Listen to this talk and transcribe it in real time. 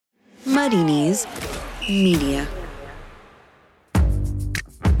Muddy Knees Media.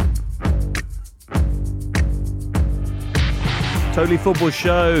 Totally Football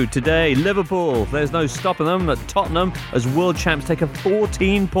Show today. Liverpool, there's no stopping them at Tottenham as world champs take a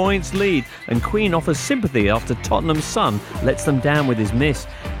 14 points lead, and Queen offers sympathy after Tottenham's son lets them down with his miss.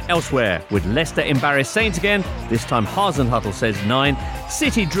 Elsewhere, with Leicester embarrass Saints again, this time Hasenhüttl says 9,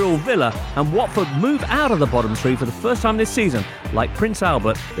 City drill Villa, and Watford move out of the bottom three for the first time this season. Like Prince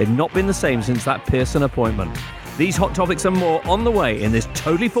Albert, they've not been the same since that Pearson appointment. These hot topics and more on the way in this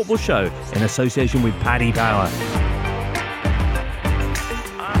Totally Football Show in association with Paddy Power.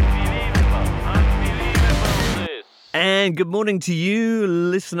 And good morning to you,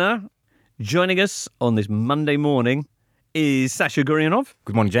 listener. Joining us on this Monday morning is Sasha Gurionov.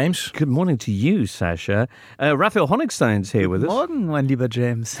 Good morning, James. Good morning to you, Sasha. Raphael Honigstein's here with us. Good morning, mein lieber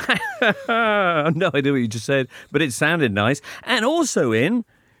James. No idea what you just said, but it sounded nice. And also in,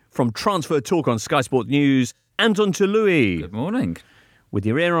 from Transfer Talk on Sky Sport News, Anton Tului. Good morning. With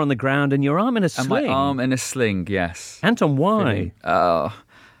your ear on the ground and your arm in a sling. And my arm in a sling, yes. Anton, why?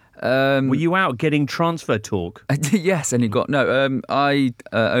 Were you out getting Transfer Talk? Yes, and I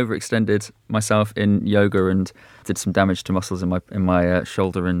overextended myself in yoga and did some damage to muscles in my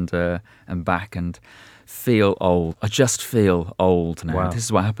shoulder and back, and feel old. I just feel old now. Wow. This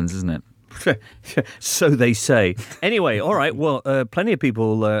is what happens, isn't it? So they say. Anyway, all right. Well, plenty of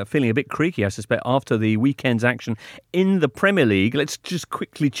people feeling a bit creaky, I suspect, after the weekend's action in the Premier League. Let's just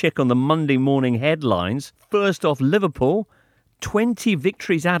quickly check on the Monday morning headlines. First off, Liverpool, 20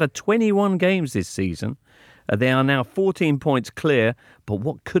 victories out of 21 games this season. They are now 14 points clear, but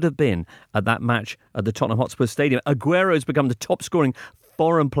what could have been at that match at the Tottenham Hotspur Stadium? Aguero has become the top-scoring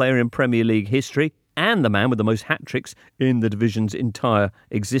foreign player in Premier League history and the man with the most hat-tricks in the division's entire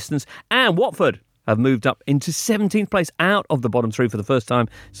existence. And Watford have moved up into 17th place out of the bottom three for the first time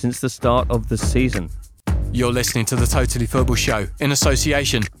since the start of the season. You're listening to the Totally Football Show in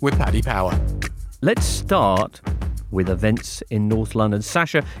association with Paddy Power. Let's start with events in North London.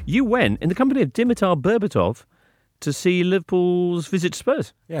 Sasha, you went in the company of Dimitar Berbatov to see Liverpool's visit to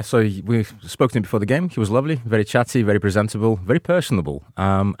Spurs. Yeah, so we spoke to him before the game. He was lovely, very chatty, very presentable, very personable,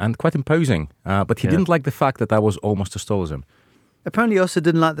 and quite imposing. But he didn't like the fact that I was almost as tall as him. Apparently, he also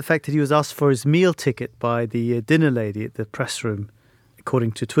didn't like the fact that he was asked for his meal ticket by the dinner lady at the press room.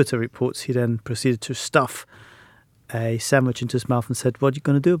 According to Twitter reports, he then proceeded to stuff a sandwich into his mouth and said, "What are you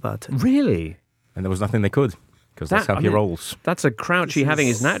going to do about it?" Really? And there was nothing they could, because that's how he rolls. That's a Crouchy having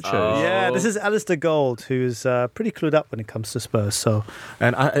his nachos. Yeah, this is Alistair Gold, who's pretty clued up when it comes to Spurs. So,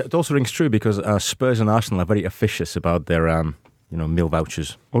 And it also rings true because Spurs and Arsenal are very officious about their meal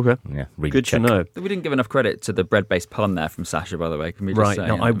vouchers. Okay. Yeah, really Good check. to know. We didn't give enough credit to the bread-based pun there from Sasha, by the way. Can we just Right. say?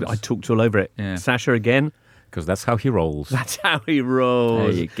 No, I talked all over it. Yeah. Sasha again. Because that's how he rolls. That's how he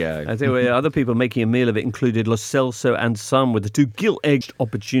rolls. There you go. I think other people making a meal of it included Lo Celso and Son, with the two gilt-edged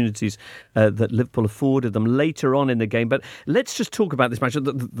opportunities that Liverpool afforded them later on in the game. But let's just talk about this match.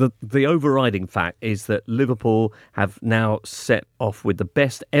 The overriding fact is that Liverpool have now set off with the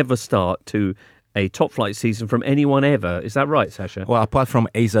best ever start to a top-flight season from anyone ever. Is that right, Sasha? Well, apart from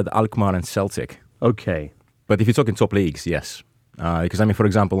AZ Alkmaar and Celtic. Okay. But if you're talking top leagues, yes. Because, for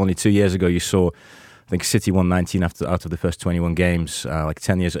example, only 2 years ago you saw, I think City won 19 out of the first 21 games. Like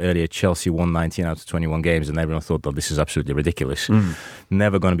 10 years earlier, Chelsea won 19 out of 21 games, and everyone thought, oh, this is absolutely ridiculous.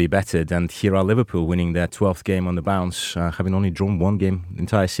 Never going to be bettered. And here are Liverpool winning their 12th game on the bounce, having only drawn one game the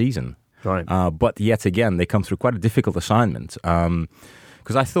entire season. Right. But yet again, they come through quite a difficult assignment.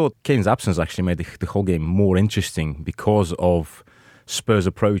 Because I thought Kane's absence actually made the whole game more interesting because of Spurs'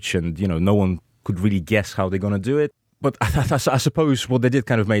 approach, and no one could really guess how they're going to do it. But I suppose what they did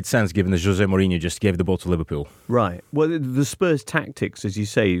kind of made sense, given that Jose Mourinho just gave the ball to Liverpool. Right. Well, the Spurs' tactics, as you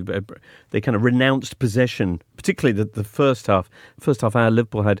say, they kind of renounced possession, particularly the first half. First half hour,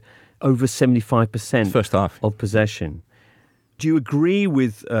 Liverpool had over 75% First half of possession. Do you agree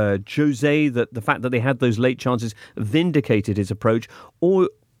with Jose that the fact that they had those late chances vindicated his approach, or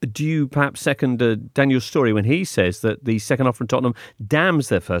do you perhaps second Daniel's story when he says that the second half from Tottenham damns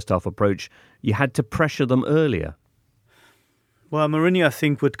their first half approach? You had to pressure them earlier. well, Mourinho, I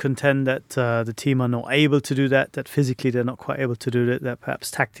think, would contend that the team are not able to do that, that physically they're not quite able to do that perhaps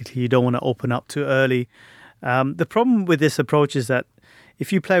tactically you don't want to open up too early. The problem with this approach is that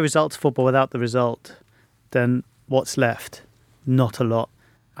if you play results football without the result, then what's left? Not a lot.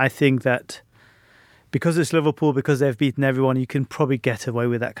 I think that because it's Liverpool, because they've beaten everyone, you can probably get away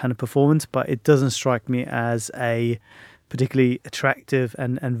with that kind of performance, but it doesn't strike me as a particularly attractive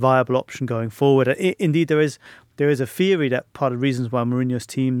and viable option going forward. Indeed, there is a theory that part of the reasons why Mourinho's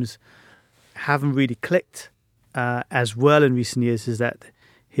teams haven't really clicked as well in recent years is that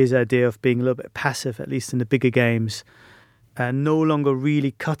his idea of being a little bit passive, at least in the bigger games, no longer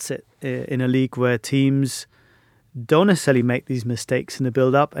really cuts it in a league where teams don't necessarily make these mistakes in the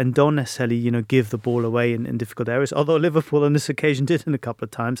build-up and don't necessarily, give the ball away in difficult areas. Although Liverpool on this occasion did in a couple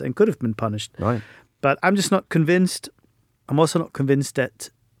of times and could have been punished. Right. But I'm just not convinced. I'm also not convinced that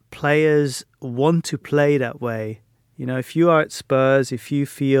players want to play that way. If you are at Spurs, if you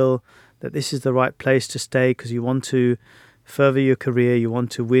feel that this is the right place to stay because you want to further your career, you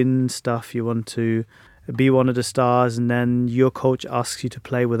want to win stuff, you want to be one of the stars, and then your coach asks you to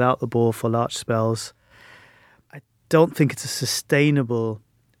play without the ball for large spells, I don't think it's a sustainable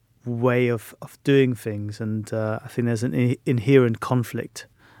way of doing things. And I think there's an inherent conflict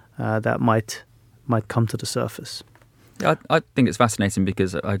that might come to the surface. I think it's fascinating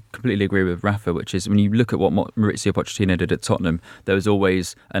because I completely agree with Rafa, which is when you look at what Maurizio Pochettino did at Tottenham, there was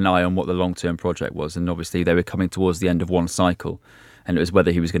always an eye on what the long-term project was, and obviously they were coming towards the end of one cycle, and it was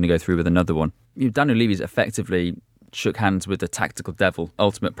whether he was going to go through with another one. Daniel Levy's effectively shook hands with the tactical devil,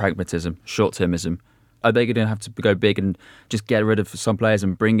 ultimate pragmatism, short-termism. Are they going to have to go big and just get rid of some players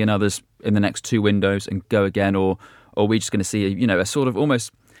and bring in others in the next 2 windows and go again, or are we just going to see a sort of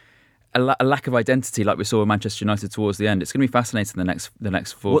almost a lack of identity like we saw with Manchester United towards the end? It's going to be fascinating the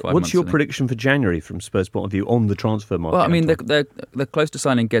next 4 or 5 months. What's your prediction for January from Spurs' point of view on the transfer market? Well, I mean, they're close to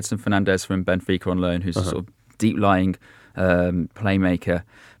signing Gedson Fernandes from Benfica on loan, who's a sort of deep-lying playmaker.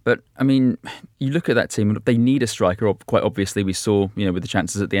 But, I mean, you look at that team, they need a striker. Quite obviously, we saw, with the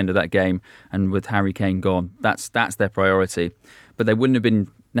chances at the end of that game, and with Harry Kane gone, that's their priority. But they wouldn't have been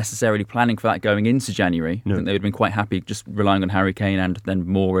necessarily planning for that going into January. No. I think they would have been quite happy just relying on Harry Kane and then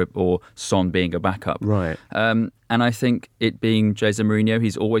Moura or Son being a backup. Right. And I think it being Jose Mourinho,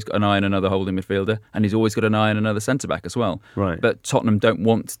 he's always got an eye on another holding midfielder, and he's always got an eye on another centre-back as well. Right. But Tottenham don't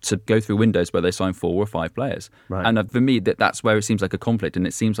want to go through windows where they sign 4 or 5 players. Right. And for me, that's where it seems like a conflict, and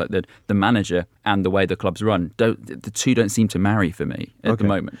it seems like the manager and the way the clubs run, the two don't seem to marry for me at the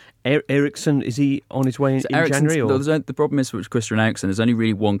moment. Eriksen, is he on his way in January? Or? The problem is with Christian Eriksen, there's only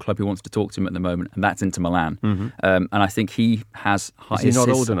really one club who wants to talk to him at the moment, and that's Inter Milan. Mm-hmm. And I think he has... Is he not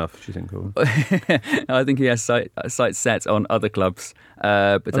old enough, do you think? Or? I think he has sights set on other clubs,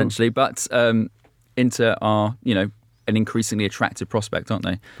 potentially. But Inter are, an increasingly attractive prospect, aren't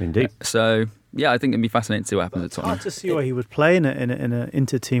they? Indeed. So, yeah, I think it'd be fascinating to see what happens at Tottenham. It's hard to see why he would play in an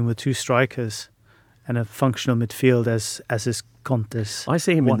Inter team with 2 strikers and a functional midfield as is Conte's. I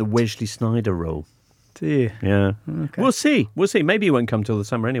see him in the Wesley Sneijder role. Do you? Yeah. Okay. We'll see. Maybe he won't come till the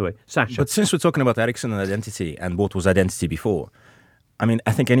summer anyway. Sasha. But since we're talking about Eriksen and identity and what was identity before, I mean,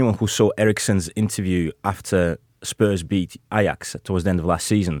 I think anyone who saw Eriksen's interview after Spurs beat Ajax towards the end of last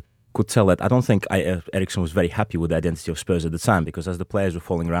season could tell that I don't think Eriksen was very happy with the identity of Spurs at the time, because as the players were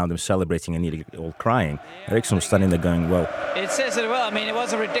falling around him, celebrating and nearly all crying, Eriksen was standing there going, well... It says it well. I mean, it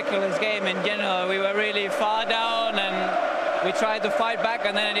was a ridiculous game in general. We were really far down and we tried to fight back,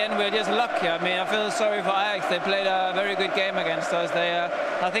 and then at the end we were just lucky. I mean, I feel sorry for Ajax. They played a very good game against us.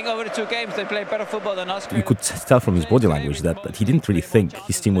 I think over the 2 games they played better football than us. You could tell from his body language that he didn't really think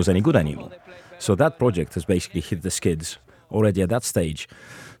his team was any good anymore. So that project has basically hit the skids already at that stage.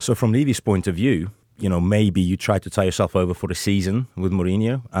 So from Levy's point of view, maybe you try to tie yourself over for a season with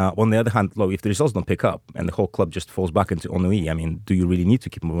Mourinho. On the other hand, if the results don't pick up and the whole club just falls back into ennui, I mean, do you really need to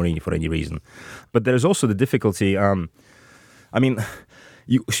keep Mourinho for any reason? But there is also the difficulty.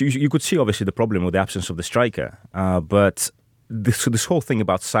 You could see obviously the problem with the absence of the striker, but this whole thing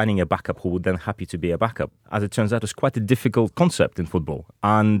about signing a backup who would then happy to be a backup, as it turns out, is quite a difficult concept in football.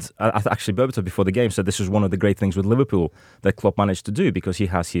 And actually, Berbatov before the game said this is one of the great things with Liverpool that Klopp managed to do, because he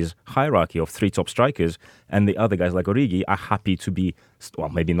has his hierarchy of 3 top strikers, and the other guys like Origi are happy to be, well,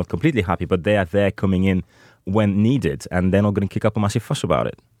 maybe not completely happy, but they are there coming in when needed, and they're not going to kick up a massive fuss about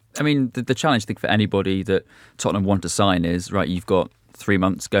it. I mean, the challenge, I think, for anybody that Tottenham want to sign is, right, you've got 3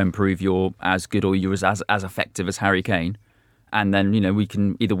 months, go and prove you're as good or you're as effective as Harry Kane. And then,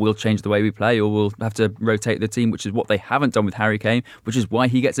 we'll change the way we play, or we'll have to rotate the team, which is what they haven't done with Harry Kane, which is why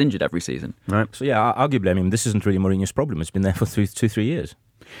he gets injured every season. Right. So, yeah, arguably, this isn't really Mourinho's problem. It's been there for 2-3 years.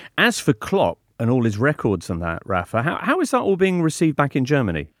 As for Klopp and all his records and that, Rafa, how is that all being received back in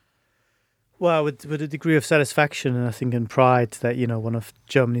Germany? Well, with a degree of satisfaction, and I think in pride that, one of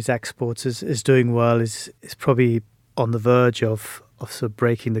Germany's exports is doing well, is probably on the verge of sort of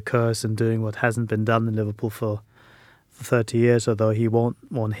breaking the curse and doing what hasn't been done in Liverpool for 30 years, although he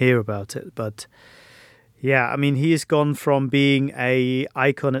won't hear about it. But yeah, I mean, he has gone from being a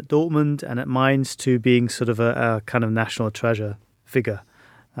icon at Dortmund and at Mainz to being sort of a kind of national treasure figure.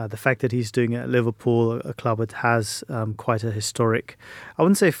 The fact that he's doing it at Liverpool, a club that has quite a historic, I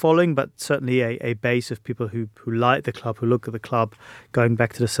wouldn't say following, but certainly a base of people who like the club, who look at the club going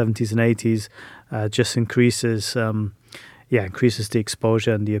back to the 70s and 80s, just increases the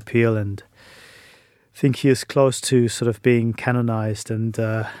exposure and the appeal. And I think he is close to sort of being canonized and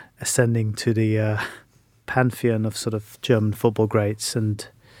ascending to the pantheon of sort of German football greats. And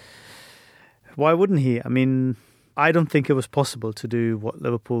why wouldn't he? I mean, I don't think it was possible to do what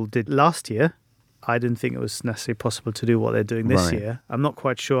Liverpool did last year. I didn't think it was necessarily possible to do what they're doing this year. I'm not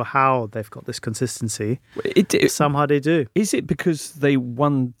quite sure how they've got this consistency. Somehow they do. Is it because they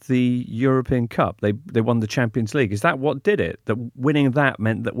won the European Cup? They won the Champions League. Is that what did it? That winning that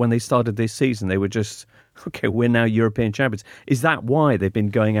meant that when they started this season, they were just, okay, we're now European champions. Is that why they've been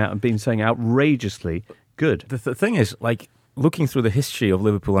going out and been saying outrageously good? The thing is, like, looking through the history of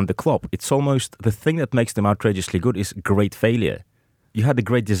Liverpool under Klopp, it's almost the thing that makes them outrageously good is great failure. You had a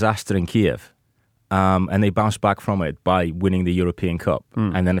great disaster in Kiev, and they bounced back from it by winning the European Cup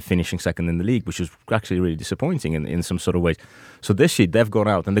and then finishing second in the league, which was actually really disappointing in some sort of ways. So this year, they've gone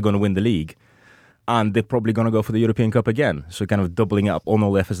out and they're going to win the league, and they're probably going to go for the European Cup again. So kind of doubling up on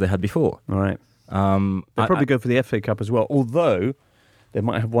all the efforts they had before. All right. They'll probably go for the FA Cup as well, although they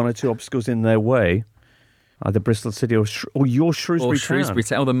might have one or two obstacles in their way. Either Bristol City or your Shrewsbury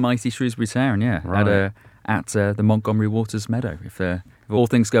Town. Or the mighty Shrewsbury Town, yeah. Right. At the Montgomery Waters Meadow, if all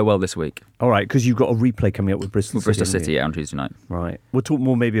things go well this week. All right, because you've got a replay coming up with Bristol City on Tuesday night. Right. We'll talk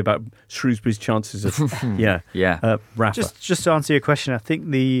more maybe about Shrewsbury's chances of... Rafa. Just to answer your question, I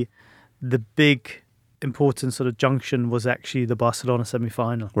think the big important sort of junction was actually the Barcelona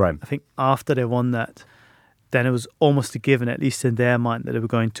semi-final. Right. I think after they won that, then it was almost a given, at least in their mind, that they were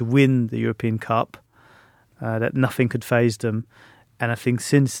going to win the European Cup. That nothing could faze them. And I think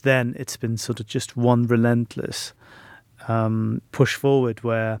since then, it's been sort of just one relentless push forward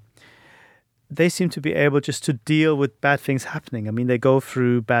where they seem to be able just to deal with bad things happening. I mean, they go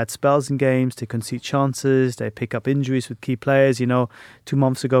through bad spells in games, they concede chances, they pick up injuries with key players. 2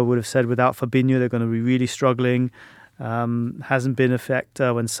 months ago, we would have said without Fabinho, they're going to be really struggling. Hasn't been a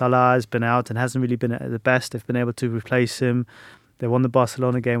factor when Salah has been out and hasn't really been at the best. They've been able to replace him. They won the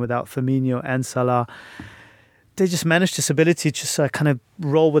Barcelona game without Firmino and Salah. They just managed this ability to just kind of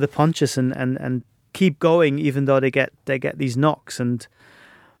roll with the punches and keep going, even though they get these knocks. And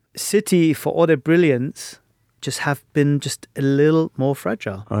City, for all their brilliance, just have been just a little more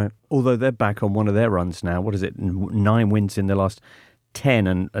fragile. Right. Although they're back on one of their runs now. What is it? 9 wins in the last 10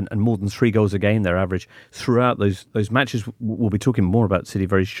 and more than 3 goals a game, their average throughout those matches. We'll be talking more about City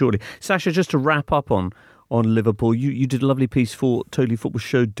very shortly. Sasha, just to wrap up on Liverpool, you did a lovely piece for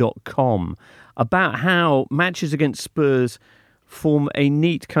totallyfootballshow.com about how matches against Spurs form a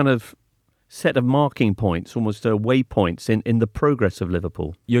neat kind of set of marking points, almost waypoints in the progress of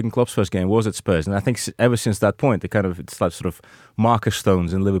Liverpool. Jurgen Klopp's first game was at Spurs, and I think ever since that point, it's like sort of marker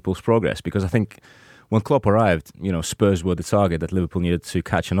stones in Liverpool's progress, because I think when Klopp arrived, Spurs were the target that Liverpool needed to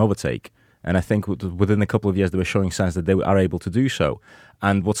catch and overtake. And I think within a couple of years, they were showing signs that they are able to do so.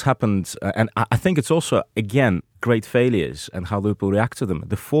 And what's happened, and I think it's also, again, great failures and how Liverpool react to them.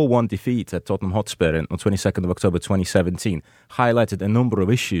 The 4-1 defeat at Tottenham Hotspur on 22nd of October 2017 highlighted a number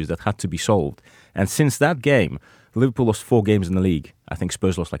of issues that had to be solved. And since that game, Liverpool lost 4 games in the league. I think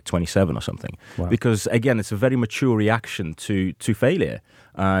Spurs lost like 27 or something. Wow. Because, again, it's a very mature reaction to failure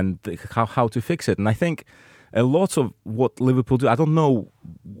and how to fix it. And I think a lot of what Liverpool do, I don't know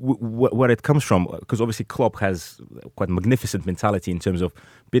where it comes from, because obviously Klopp has quite a magnificent mentality in terms of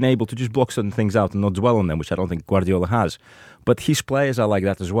being able to just block certain things out and not dwell on them, which I don't think Guardiola has. But his players are like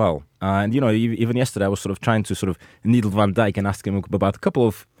that as well. And, even yesterday I was sort of trying to sort of needle Van Dijk and ask him about a couple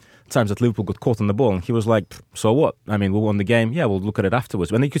of times that Liverpool got caught on the ball, and he was like, so what? I mean, we won the game. Yeah, we'll look at it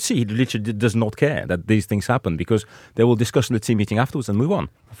afterwards. And you could see he literally does not care that these things happen, because they will discuss in the team meeting afterwards and move on.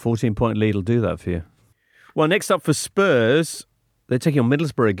 A 14-point lead will do that for you. Well, next up for Spurs, they're taking on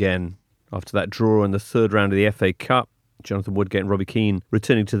Middlesbrough again after that draw in the third round of the FA Cup. Jonathan Woodgate and Robbie Keane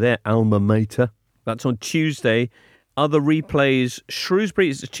returning to their alma mater. That's on Tuesday. Other replays,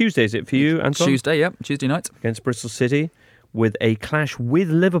 Shrewsbury, it's Tuesday, is it for you, Anton? Tuesday, yeah, Tuesday night. Against Bristol City, with a clash with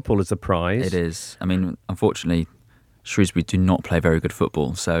Liverpool as the prize. It is. I mean, unfortunately, Shrewsbury do not play very good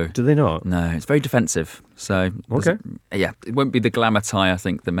football. So do they not? No, it's very defensive. So okay, yeah, it won't be the glamour tie I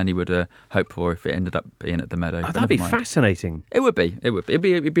think that many would hope for if it ended up being at the Meadow. Oh, that'd be fascinating. It would be. It'd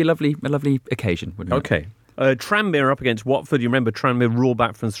be a lovely occasion, wouldn't it? Okay. Tranmere up against Watford. You remember Tranmere rolled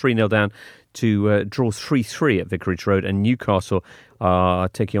back from 3-0 down to draw 3-3 at Vicarage Road, and Newcastle are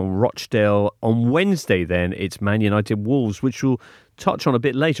taking on Rochdale on Wednesday. Then it's Man United Wolves, which we'll touch on a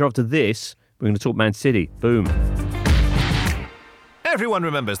bit later. After this, we're going to talk Man City. Boom. Everyone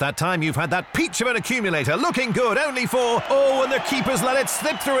remembers that time you've had that peach of an accumulator looking good only for, and the keeper's let it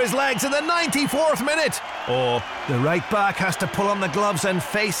slip through his legs in the 94th minute. Or the right back has to pull on the gloves and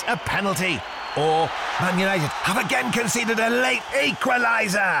face a penalty. Or Man United have again conceded a late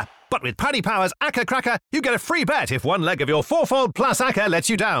equaliser. But with Paddy Power's Acca Cracker, you get a free bet if one leg of your fourfold plus Acca lets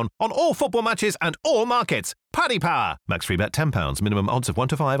you down on all football matches and all markets. Paddy Power. Max free bet £10. Minimum odds of 1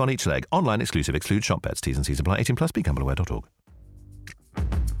 to 5 on each leg. Online exclusive. Excludes shop bets. T's and C's apply. 18 plus. BeGambleAware.org.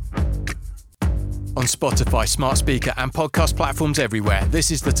 On Spotify, smart speaker and podcast platforms everywhere,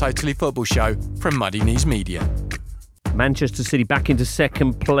 this is the Totally Football Show from Muddy Knees Media. Manchester City back into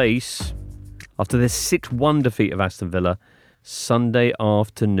second place after their 6-1 defeat of Aston Villa Sunday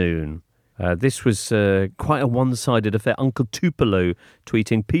afternoon. This was quite a one-sided affair. Uncle Tupelo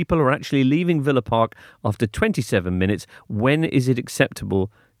tweeting, "People are actually leaving Villa Park after 27 minutes. When is it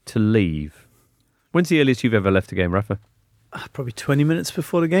acceptable to leave?" When's the earliest you've ever left a game, Rafa? Probably 20 minutes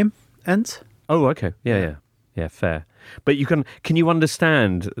before the game ends. Oh, okay. Yeah, fair. But can you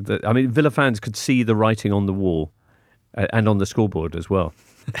understand that? I mean, Villa fans could see the writing on the wall and on the scoreboard as well.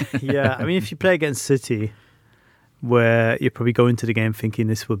 Yeah, I mean, if you play against City, where you probably go into the game thinking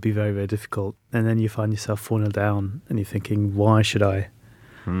this would be very, very difficult, and then you find yourself 4-0 down, and you're thinking, why should I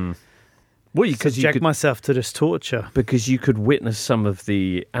Well, because you subject could, myself to this torture? because you could witness some of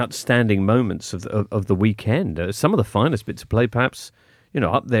the outstanding moments of the weekend. Some of the finest bits of play, perhaps,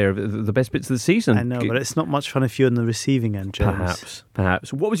 up there, the best bits of the season. I know, but it's not much fun if you're on the receiving end, James.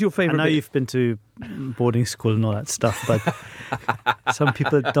 Perhaps. What was your I favourite know bit? you've been to boarding school and all that stuff, but some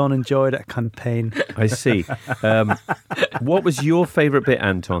people don't enjoy that kind of pain. I see. What was your favourite bit,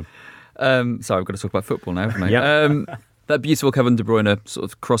 Anton? Sorry, I've got to talk about football now, haven't I? Yeah. That beautiful Kevin De Bruyne sort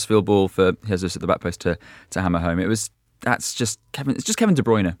of crossfield ball for Jesus at the back post to hammer home. It's just Kevin De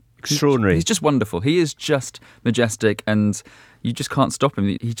Bruyne. Extraordinary. He's just wonderful. He is just majestic, and you just can't stop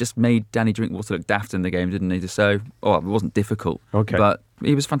him. He just made Danny Drinkwater look daft in the game, didn't he? So, it wasn't difficult. Okay. But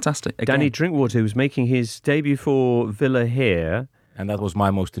he was fantastic. Again. Danny Drinkwater was making his debut for Villa here. And that was my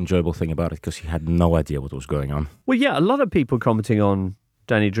most enjoyable thing about it, because he had no idea what was going on. Well, yeah, a lot of people commenting on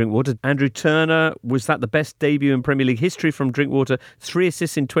Danny Drinkwater. Andrew Turner, was that the best debut in Premier League history from Drinkwater? 3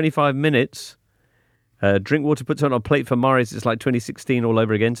 assists in 25 minutes. Drinkwater puts on a plate for Morris. It's like 2016 all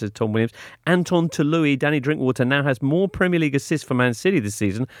over again, says Tom Williams. Anton Tolui, Danny Drinkwater now has more Premier League assists for Man City this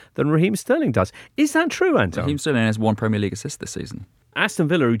season than Raheem Sterling does. Is that true, Anton? Raheem Sterling has 1 Premier League assist this season. Aston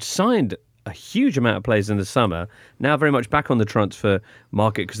Villa, who'd signed a huge amount of players in the summer, now very much back on the transfer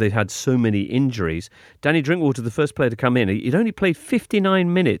market because they'd had so many injuries. Danny Drinkwater, the first player to come in, he'd only played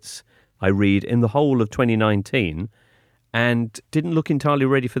 59 minutes, I read, in the whole of 2019 and didn't look entirely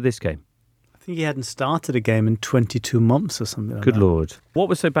ready for this game. I think he hadn't started a game in 22 months or something like Good that. Lord. What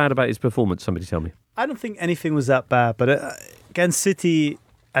was so bad about his performance, somebody tell me? I don't think anything was that bad, but against City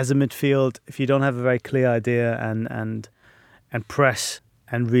as a midfield, if you don't have a very clear idea and press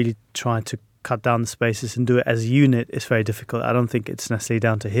and really try to cut down the spaces and do it as a unit, it's very difficult. I don't think it's necessarily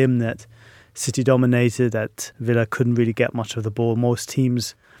down to him that City dominated, that Villa couldn't really get much of the ball. Most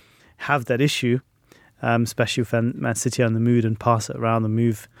teams have that issue, especially when Man City are on the move and pass it around the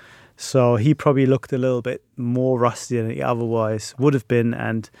move. So he probably looked a little bit more rusty than he otherwise would have been.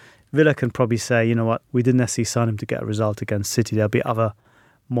 And Villa can probably say, you know what, we didn't necessarily sign him to get a result against City. There'll be other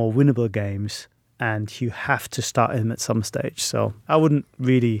more winnable games, and you have to start him at some stage. So I wouldn't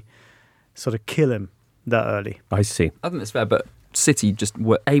really sort of kill him that early. I see. I think that's fair, but City just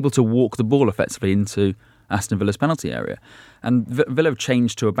were able to walk the ball effectively into Aston Villa's penalty area. And Villa have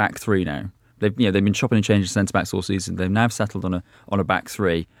changed to a back three now. They've been chopping and changing centre-backs all season. They've now settled on a back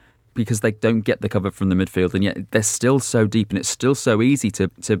three, because they don't get the cover from the midfield, and yet they're still so deep, and it's still so easy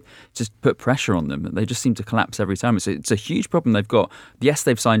to just put pressure on them. They just seem to collapse every time. It's a huge problem they've got. Yes,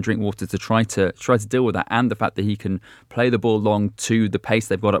 they've signed Drinkwater to try to deal with that, and the fact that he can play the ball long to the pace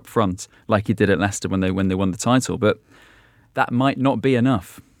they've got up front, like he did at Leicester when they won the title. But that might not be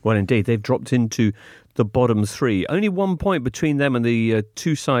enough. Well, indeed, they've dropped into the bottom three. Only 1 point between them and the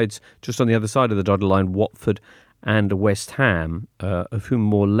two sides just on the other side of the dotted line, Watford and West Ham, of whom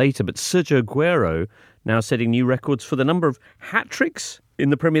more later. But Sergio Aguero now setting new records for the number of hat-tricks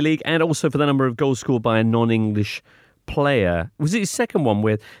in the Premier League and also for the number of goals scored by a non-English player. Was it his second one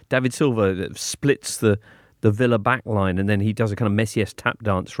where David Silva splits the Villa back line and then he does a kind of Messi-esque tap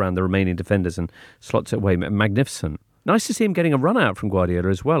dance around the remaining defenders and slots it away? Magnificent. Nice to see him getting a run out from Guardiola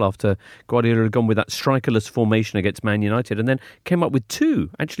as well, after Guardiola had gone with that strikerless formation against Man United and then came up with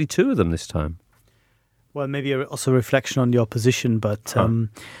two of them this time. Well, maybe also a reflection on the opposition, but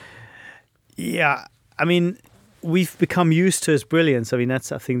yeah, I mean, we've become used to his brilliance. I mean,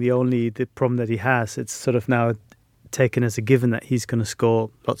 that's, I think, the problem that he has. It's sort of now taken as a given that he's going to score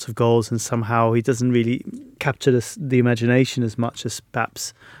lots of goals, and somehow he doesn't really capture the imagination as much as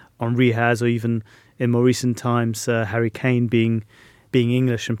perhaps Henry has, or even in more recent times Harry Kane being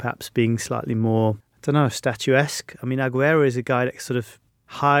English and perhaps being slightly more, I don't know, statuesque. I mean, Aguero is a guy that sort of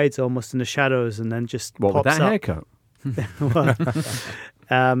hides almost in the shadows and then just What, with pops that up. haircut?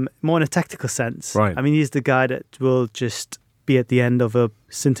 More in a tactical sense. Right. I mean, he's the guy that will just be at the end of a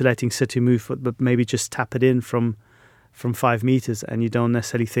scintillating City move, but maybe just tap it in from 5 meters, and you don't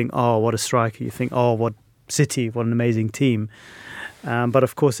necessarily think, oh, what a striker. You think, oh, what City, what an amazing team. But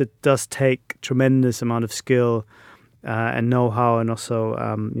of course, it does take tremendous amount of skill and know-how, and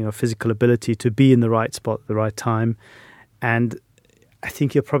also physical ability to be in the right spot at the right time. And I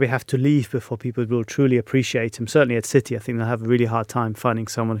think you'll probably have to leave before people will truly appreciate him. Certainly at City, I think they'll have a really hard time finding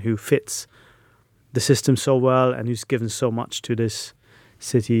someone who fits the system so well and who's given so much to this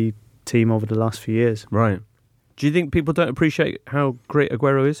City team over the last few years. Right. Do you think people don't appreciate how great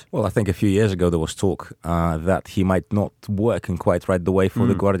Aguero is? Well, I think a few years ago there was talk that he might not work in quite right the way for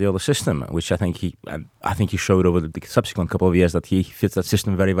the Guardiola system, which I think he showed over the subsequent couple of years that he fits that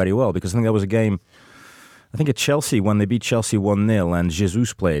system very, very well. Because I think there was a game, I think at Chelsea, when they beat Chelsea 1-0 and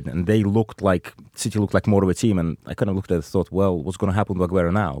Jesus played, and City looked like more of a team, and I kind of looked at it and thought, well, what's going to happen to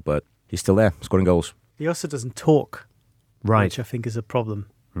Aguero now? But he's still there, scoring goals. He also doesn't talk, Right. which I think is a problem.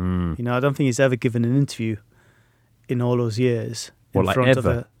 I don't think he's ever given an interview in all those years. Well, in like front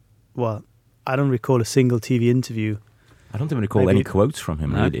ever? I don't recall a single TV interview. I don't even recall any quotes from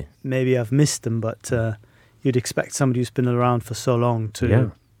him, really. Maybe I've missed them, but you'd expect somebody who's been around for so long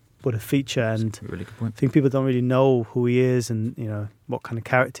to put a feature. And That's a really good point. I think people don't really know who he is and what kind of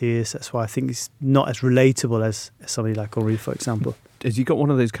character he is. That's why I think he's not as relatable as somebody like Henry, for example. Has he got one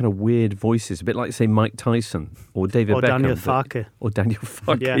of those kind of weird voices, a bit like, say, Mike Tyson or David Or Beckham? Daniel Farke. Or Daniel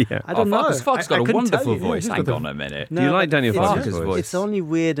Farke, Yeah. I don't know. Farke's got I a couldn't tell wonderful you. voice. Yeah, Hang on a minute. Do you like Daniel it's- Farke's voice? It's only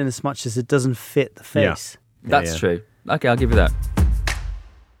weird in as much as it doesn't fit the face. That's true. Okay, I'll give you that.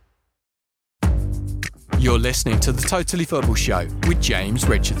 You're listening to the Totally Football Show with James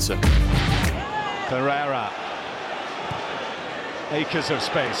Richardson. Pereira. Acres of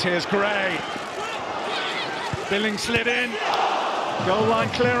space. Here's Gray. Billing slid in. Goal line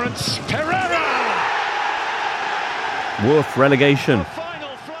clearance. Pereira! Wolf relegation. The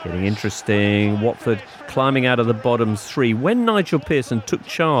final flash. Getting interesting. Watford climbing out of the bottom three. When Nigel Pearson took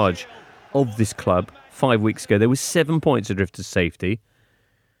charge of this club 5 weeks ago, there was 7 points adrift to safety.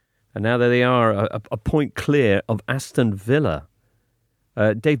 And now there they are, a point clear of Aston Villa.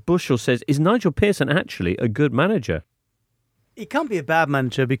 Dave Bushell says, is Nigel Pearson actually a good manager? He can't be a bad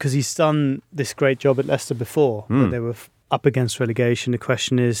manager because he's done this great job at Leicester before, where they were up against relegation. The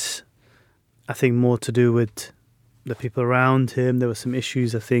question is, I think, more to do with the people around him. There were some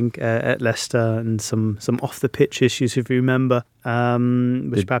issues, I think, at Leicester, and some off-the-pitch issues, if you remember,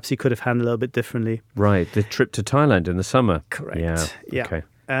 which perhaps he could have handled a little bit differently. Right, the trip to Thailand in the summer. Correct. Yeah. Okay.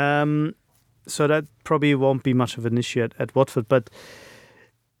 So that probably won't be much of an issue at Watford. But,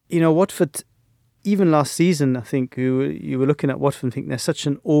 Watford, even last season, I think you were looking at Watford and think they're such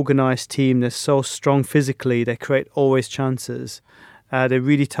an organised team. They're so strong physically. They create always chances. They're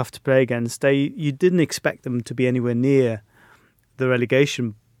really tough to play against. You didn't expect them to be anywhere near the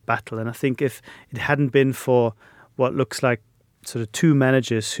relegation battle. And I think if it hadn't been for what looks like sort of two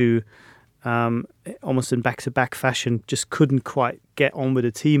managers who almost in back-to-back fashion just couldn't quite get on with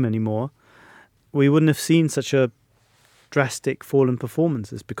the team anymore, we wouldn't have seen such a drastic fall in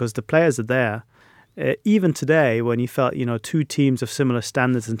performances, because the players are there. Even today, when you felt, two teams of similar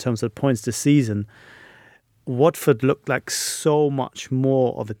standards in terms of points this season, Watford looked like so much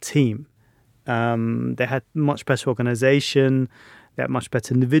more of a team. They had much better organisation, they had much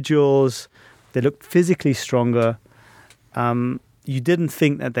better individuals, they looked physically stronger. You didn't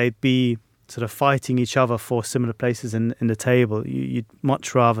think that they'd be sort of fighting each other for similar places in the table. You'd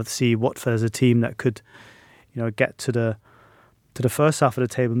much rather see Watford as a team that could, get to the first half of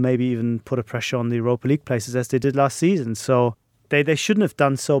the table, maybe even put a pressure on the Europa League places as they did last season. So they shouldn't have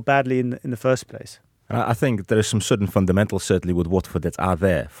done so badly in the first place. I think there are some certain fundamentals certainly with Watford that are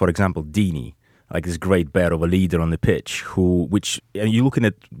there. For example, Deeney, like this great bear of a leader on the pitch, which you're looking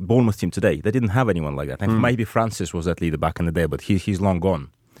at Bournemouth team today, they didn't have anyone like that. And maybe Francis was that leader back in the day, but he's long gone.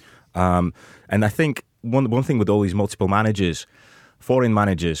 And I think one thing with all these multiple managers, foreign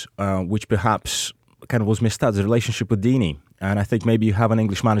managers, which perhaps kind of was missed out, is the relationship with Deeney. And I think maybe you have an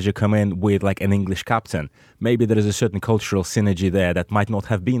English manager come in with like an English captain. Maybe there is a certain cultural synergy there that might not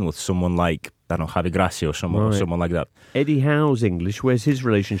have been with someone like I don't know, Javi Gracia or someone like that. Eddie Howe's English, where's his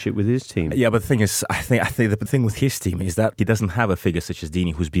relationship with his team? Yeah, but the thing is, I think the thing with his team is that he doesn't have a figure such as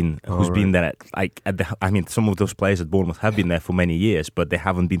Deeney, who's been there. Some of those players at Bournemouth have been there for many years, but they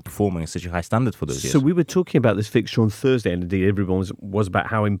haven't been performing at such a high standard for those years. So we were talking about this fixture on Thursday, and indeed everyone was about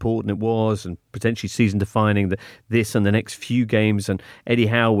how important it was, and potentially season defining this and the next few games. And Eddie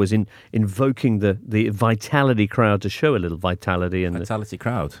Howe was invoking the Vitality crowd to show a little vitality and Vitality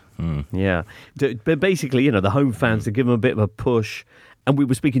crowd. Yeah, but basically, the home fans to give them a bit of a push. And we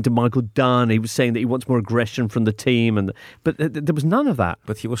were speaking to Michael Dunn. He was saying that he wants more aggression from the team, but there was none of that.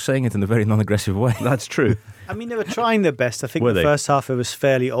 But he was saying it in a very non-aggressive way. That's true. I mean, they were trying their best. I think the first half it was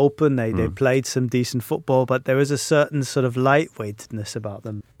fairly open. They played some decent football, but there was a certain sort of lightweightness about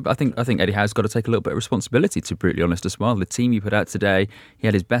them. I think Eddie Howe's got to take a little bit of responsibility, to be brutally honest, as well. The team he put out today, he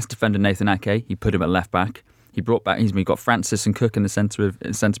had his best defender, Nathan Ake. He put him at left back. He brought back. He's got Francis and Cook in the centre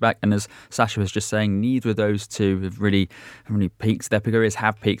back, and as Sasha was just saying, neither of those two have really peaked. Their careers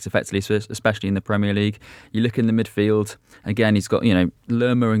have peaked effectively, especially in the Premier League. You look in the midfield again. He's got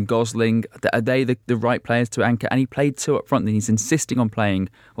Lerma and Gosling. Are they the right players to anchor? And he played two up front. Then he's insisting on playing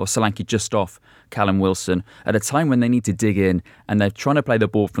Solanke just off Callum Wilson at a time when they need to dig in, and they're trying to play the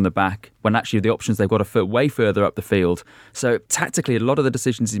ball from the back when actually the options they've got a foot way further up the field. So tactically, a lot of the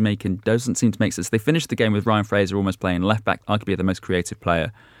decisions he's making doesn't seem to make sense. They finished the game with Ryan Fraser almost playing left back, arguably the most creative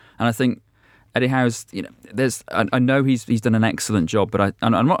player. And I think Eddie Howe's, I know he's done an excellent job, but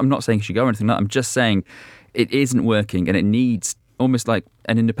I'm not saying he should go or anything like that. I'm just saying it isn't working, and it needs almost like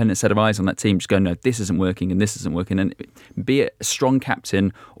an independent set of eyes on that team. Just go, no, this isn't working, and this isn't working. And be it a strong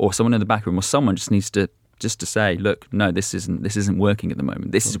captain or someone in the back room, or someone just needs to say, look, no, this isn't working at the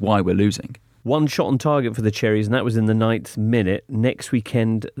moment. This is why we're losing. One shot on target for the Cherries, and that was in the 9th minute. Next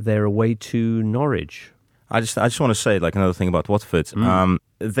weekend, they're away to Norwich. I just want to say another thing about Watford.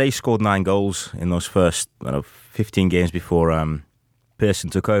 They scored 9 goals in those first 15 games before Pearson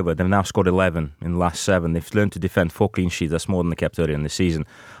took over. They've now scored 11 in the last 7. They've learned to defend 4 clean sheets. That's more than they kept earlier in the season.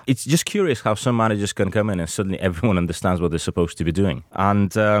 It's just curious how some managers can come in and suddenly everyone understands what they're supposed to be doing.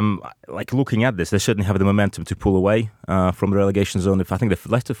 And looking at this, they certainly have the momentum to pull away from the relegation zone. I think they've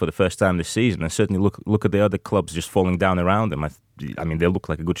left it for the first time this season. And certainly look at the other clubs just falling down around them. I mean, they look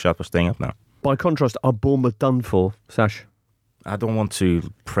like a good shot for staying up now. By contrast, are Bournemouth done for, Sash? I don't want to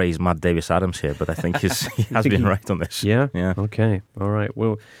praise Matt Davis-Adams here, but I think he has been right on this. Yeah? Yeah. Okay. All right.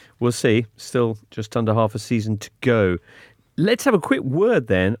 Well, we'll see. Still just under half a season to go. Let's have a quick word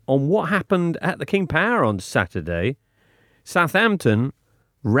then on what happened at the King Power on Saturday. Southampton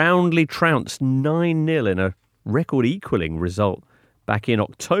roundly trounced 9-0 in a record-equalling result back in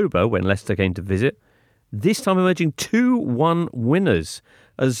October when Leicester came to visit. This time emerging 2-1 winners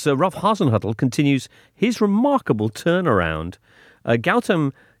as Ralph Hasenhüttl continues his remarkable turnaround.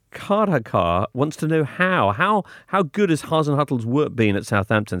 Gautam Kardhakar wants to know how good has Hasenhüttl's work been at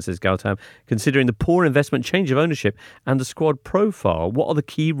Southampton, says Gautam, considering the poor investment, change of ownership and the squad profile. What are the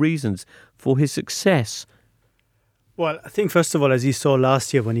key reasons for his success? Well, I think first of all, as you saw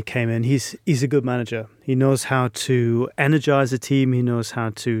last year when he came in, he's a good manager. He knows how to energize a team. He knows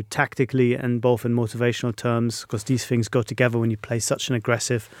how to tactically and both in motivational terms, because these things go together when you play such an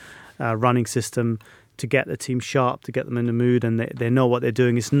aggressive running system, to get the team sharp, to get them in the mood, and they know what they're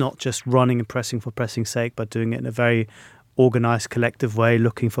doing. It's not just running and pressing for pressing's sake, but doing it in a very organised, collective way,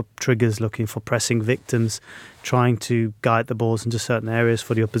 looking for triggers, looking for pressing victims, trying to guide the balls into certain areas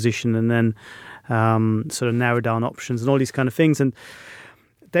for the opposition, and then sort of narrow down options and all these kind of things. And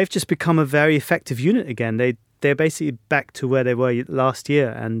they've just become a very effective unit again. They're basically back to where they were last year,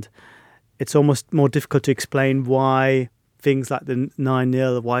 and it's almost more difficult to explain why things like the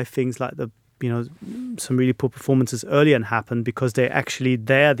 9-0, why things like the some really poor performances earlier happened, because they're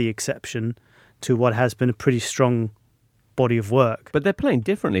the exception to what has been a pretty strong body of work. But they're playing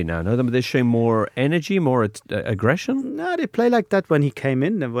differently now, no? They're showing more energy, more aggression? No, they play like that when he came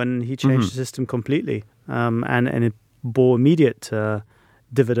in, when he changed the system completely. And it bore immediate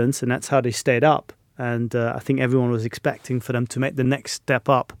dividends, and that's how they stayed up. And I think everyone was expecting for them to make the next step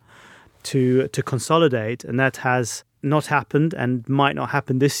up to consolidate, and that has not happened and might not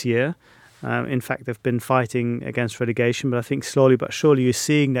happen this year. In fact, they've been fighting against relegation, but I think slowly but surely you're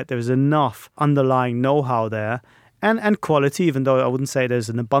seeing that there's enough underlying know-how there and quality, even though I wouldn't say there's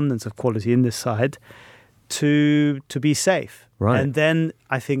an abundance of quality in this side, to be safe. Right. And then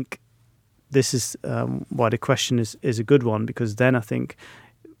I think this is why the question is a good one, because then I think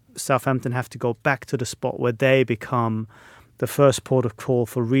Southampton have to go back to the spot where they become the first port of call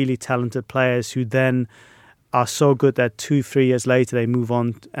for really talented players who then are so good that 2-3 years later they move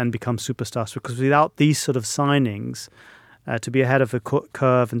on and become superstars. Because without these sort of signings, to be ahead of the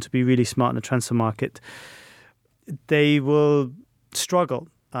curve and to be really smart in the transfer market, they will struggle.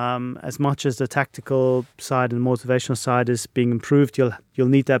 As much as the tactical side and motivational side is being improved, you'll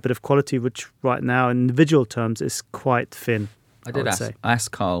need that bit of quality, which right now in individual terms is quite thin. I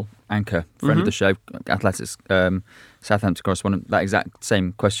asked Carl Anker, friend of the show, Athletics Southampton correspondent, that exact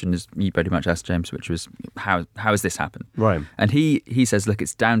same question as you pretty much asked James, which was how has this happened? Right. And he says, look,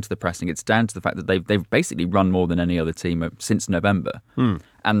 it's down to the pressing. It's down to the fact that they've basically run more than any other team since November.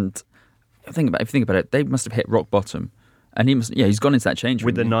 And if you think about it, they must have hit rock bottom. And he's gone into that change room.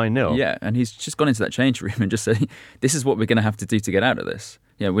 With the 9-0. Yeah, and he's just gone into that change room and just said, this is what we're going to have to do to get out of this.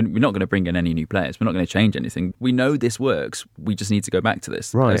 We're not going to bring in any new players. We're not going to change anything. We know this works. We just need to go back to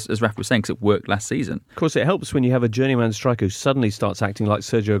this. Right. As Rafa was saying, because it worked last season. Of course, it helps when you have a journeyman striker who suddenly starts acting like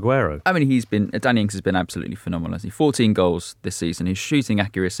Sergio Aguero. I mean, Danny Ings has been absolutely phenomenal, hasn't he? 14 goals this season. His shooting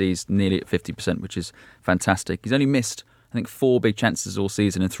accuracy is nearly at 50%, which is fantastic. He's only missed, I think, 4 big chances all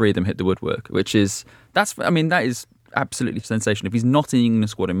season, and 3 of them hit the woodwork, that is absolutely sensational. If he's not in the England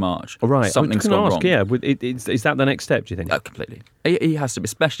squad in March, something's gone wrong. Yeah, is that the next step, do you think? Completely. He has to,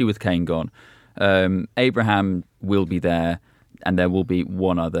 especially with Kane gone. Abraham will be there, and there will be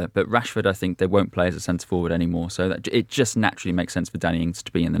one other. But Rashford, I think, they won't play as a centre-forward anymore. So it just naturally makes sense for Danny Ings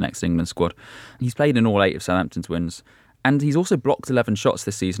to be in the next England squad. He's played in all 8 of Southampton's wins. And he's also blocked 11 shots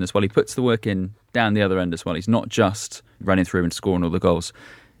this season as well. He puts the work in down the other end as well. He's not just running through and scoring all the goals.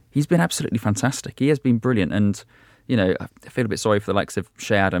 He's been absolutely fantastic. He has been brilliant. And I feel a bit sorry for the likes of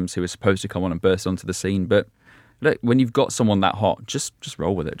Shea Adams, who was supposed to come on and burst onto the scene. But look, when you've got someone that hot, just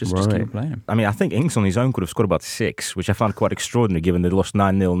roll with it. Just keep playing him. I mean, I think Ings on his own could have scored about 6, which I found quite extraordinary given they lost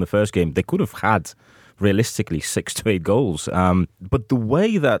 9-0 in the first game. They could have had, realistically, 6 to 8 goals. But the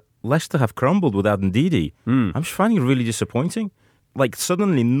way that Leicester have crumbled without Ndidi, I'm just finding it really disappointing. Like,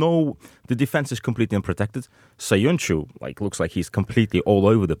 suddenly, the defence is completely unprotected. Sayuncu, looks like he's completely all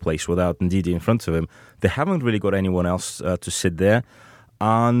over the place without Ndidi in front of him. They haven't really got anyone else to sit there.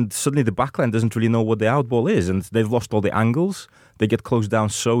 And suddenly the backline doesn't really know what the outball is. And they've lost all the angles. They get closed down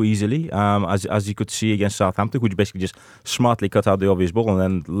so easily, as you could see against Southampton, which basically just smartly cut out the obvious ball.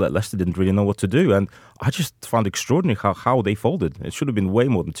 And then Leicester didn't really know what to do. And I just found extraordinary how they folded. It should have been way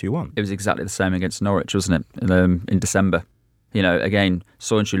more than 2-1. It was exactly the same against Norwich, wasn't it, in December? Again,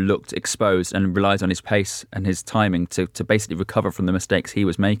 Soyuncu looked exposed and relied on his pace and his timing to basically recover from the mistakes he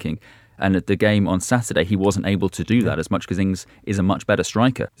was making. And at the game on Saturday, he wasn't able to do that as much because Ings is a much better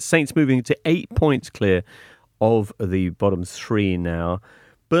striker. Saints moving to 8 points clear of the bottom 3 now.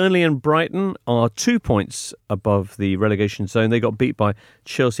 Burnley and Brighton are 2 points above the relegation zone. They got beat by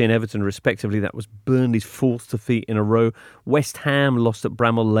Chelsea and Everton, respectively. That was Burnley's 4th defeat in a row. West Ham lost at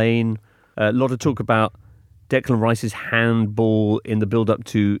Bramall Lane. A lot of talk about Declan Rice's handball in the build-up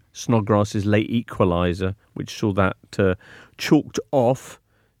to Snodgrass's late equaliser, which saw that chalked off.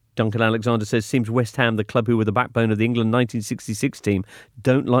 Duncan Alexander says, seems West Ham, the club who were the backbone of the England 1966 team,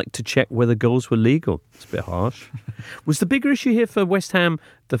 don't like to check whether goals were legal. It's a bit harsh. Was the bigger issue here for West Ham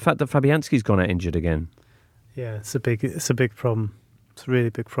the fact that Fabianski's gone out injured again? Yeah, it's a big problem. It's a really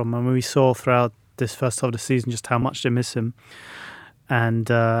big problem. I mean, we saw throughout this first half of the season just how much they miss him.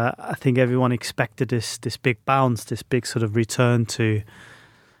 And I think everyone expected this big bounce, this big sort of return to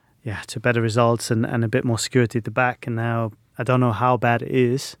better results and a bit more security at the back. And now I don't know how bad it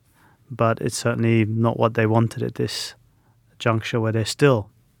is, but it's certainly not what they wanted at this juncture where they're still,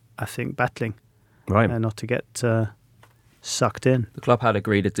 I think, battling. Right. Not to get sucked in. The club had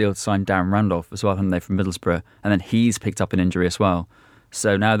agreed a deal to sign Darren Randolph as well, hadn't they, from Middlesbrough? And then he's picked up an injury as well.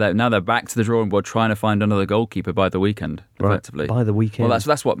 So now they're back to the drawing board, trying to find another goalkeeper by the weekend. Effectively, by the weekend. Well,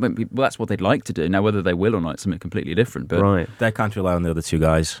 that's what they'd like to do. Now, whether they will or not, it's something completely different. But they can't rely on the other 2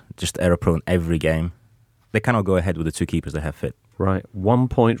 guys. Just error prone every game. They cannot go ahead with the 2 keepers they have fit. Right, 1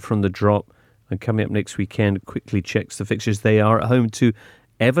 point from the drop, and coming up next weekend, quickly checks the fixtures. They are at home to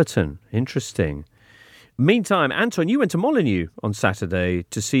Everton. Interesting. Meantime, Anton, you went to Molineux on Saturday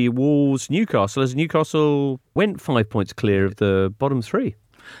to see Wolves Newcastle, as Newcastle went 5 points clear of the bottom 3.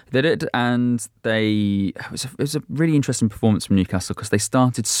 They did, and it was a really interesting performance from Newcastle because they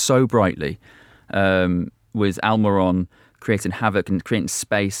started so brightly with Almiron creating havoc and creating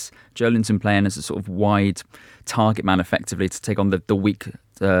space. Joelinton playing as a sort of wide target man effectively to take on the weak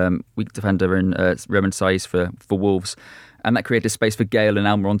defender in Roman Saiz for Wolves. And that created space for Gale and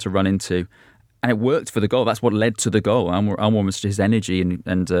Almiron to run into. And it worked for the goal. That's what led to the goal. Almiron's his energy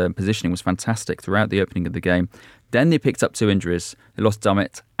and positioning was fantastic throughout the opening of the game. Then they picked up 2 injuries. They lost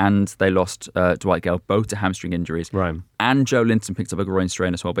Dummett and they lost Dwight Gale, both to hamstring injuries. Right. And Joelinton picked up a groin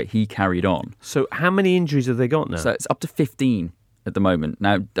strain as well, but he carried on. So how many injuries have they got now? So it's up to 15 at the moment.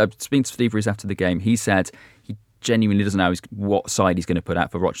 Now, speaking to Steve Bruce after the game, he said he genuinely doesn't know what side he's going to put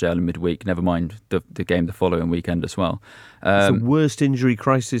out for Rochdale in midweek, never mind the game the following weekend as well. It's the worst injury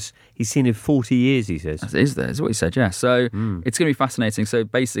crisis he's seen in 40 years, he says. Is what he said, yeah. So it's going to be fascinating. So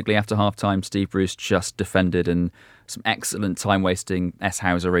basically, after half-time, Steve Bruce just defended and some excellent time-wasting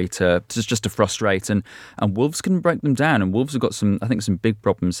S-housery just to frustrate. And Wolves couldn't break them down. And Wolves have got some big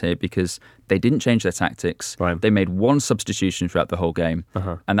problems here because they didn't change their tactics. Right. They made one substitution throughout the whole game,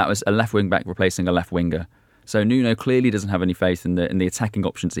 and that was a left wing-back replacing a left winger. So Nuno clearly doesn't have any faith in the attacking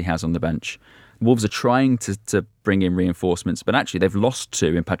options he has on the bench. Wolves are trying to bring in reinforcements, but actually they've lost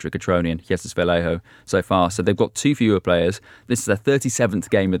 2 in Patrick Cutrone and Jesus Vallejo so far. So they've got 2 fewer players. This is their 37th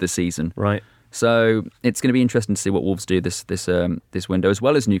game of the season. Right. So it's going to be interesting to see what Wolves do this window, as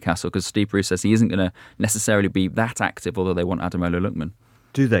well as Newcastle, because Steve Bruce says he isn't going to necessarily be that active, although they want Ademola Lookman.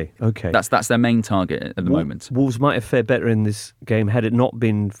 Do they? Okay. That's their main target at the moment. Wolves might have fared better in this game had it not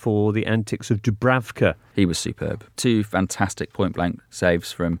been for the antics of Dubravka. He was superb. 2 fantastic point-blank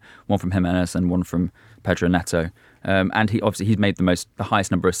saves, one from Jimenez and one from Pedro Neto. And he's made the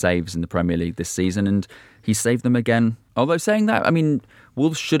highest number of saves in the Premier League this season, and he saved them again. Although saying that, I mean,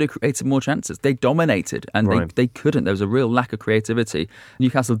 Wolves should have created more chances. They dominated, and they couldn't. There was a real lack of creativity.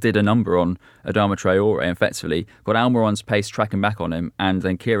 Newcastle did a number on Adama Traore, effectively, got Almiron's pace tracking back on him, and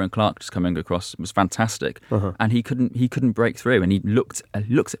then Kieran Clark just coming across was fantastic. And he couldn't break through, and he looked a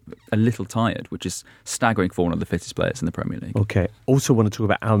little tired, which is staggering for one of the fittest players in the Premier League. Okay. Also want to talk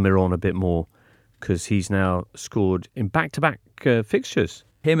about Almiron a bit more, because he's now scored in back-to-back fixtures.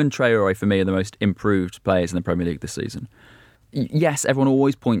 Him and Traore, for me, are the most improved players in the Premier League this season. Yes, everyone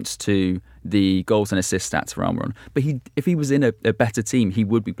always points to the goals and assist stats for Almiron, but if he was in a better team, he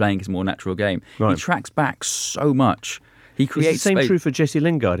would be playing his more natural game. Right. He tracks back so much. He creates. Is the same true for Jesse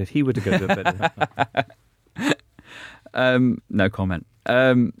Lingard if he were to go to a better? No comment.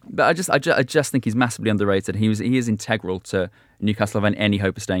 But I just think he's massively underrated. He is integral to Newcastle having any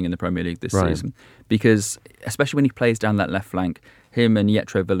hope of staying in the Premier League this season, because especially when he plays down that left flank, him and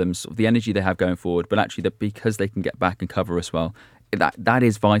Jetro Willems, the energy they have going forward, but actually because they can get back and cover as well, that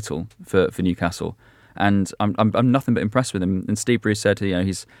is vital for Newcastle. And I'm nothing but impressed with him. And Steve Bruce said,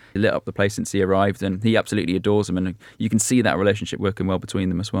 he's lit up the place since he arrived, and he absolutely adores him. And you can see that relationship working well between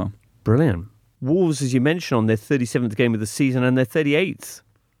them as well. Brilliant. Wolves, as you mentioned, on their 37th game of the season, and their 38th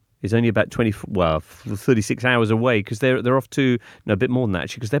is only about 36 hours away, because they're off to a bit more than that,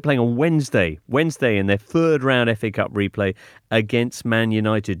 actually, because they're playing on Wednesday in their 3rd round FA Cup replay against Man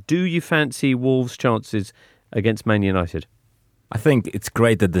United. Do you fancy Wolves' chances against Man United? I think it's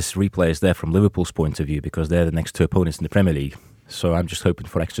great that this replay is there from Liverpool's point of view, because they're the next 2 opponents in the Premier League. So I'm just hoping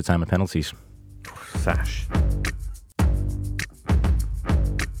for extra time and penalties. Sash.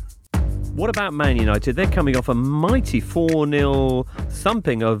 What about Man United? They're coming off a mighty 4-0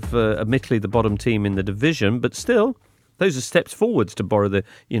 thumping of, admittedly, the bottom team in the division, but still, those are steps forwards, to borrow the,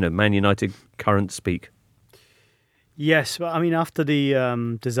 Man United current speak. Yes, well, I mean, after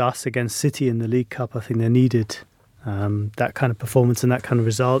the disaster against City in the League Cup, I think they needed that kind of performance and that kind of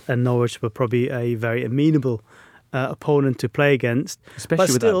result, and Norwich were probably a very amenable opponent to play against.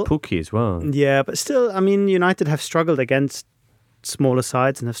 Especially with that Pukki as well. Yeah, but still, I mean, United have struggled against smaller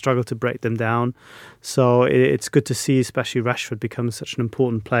sides and have struggled to break them down. So it's good to see, especially Rashford, become such an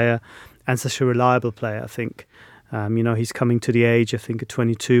important player and such a reliable player, I think. He's coming to the age, I think, at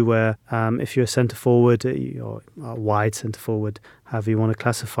 22, where if you're a centre-forward or a wide centre-forward, however you want to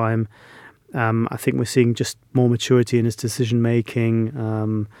classify him, I think we're seeing just more maturity in his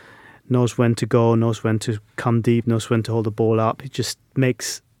decision-making, knows when to go, knows when to come deep, knows when to hold the ball up. He just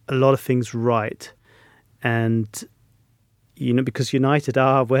makes a lot of things right. And because United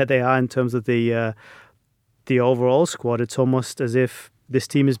are where they are in terms of the overall squad, it's almost as if this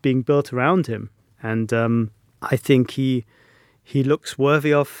team is being built around him. And I think he looks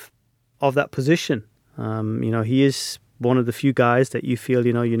worthy of that position. He is one of the few guys that you feel,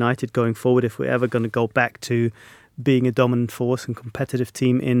 United going forward, if we're ever going to go back to being a dominant force and competitive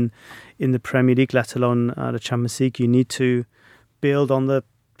team in the Premier League, let alone the Champions League, you need to build on the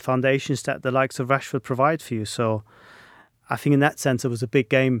foundations that the likes of Rashford provide for you. So I think in that sense, it was a big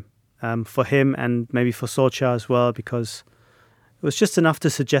game for him and maybe for Solskjaer as well, because it was just enough to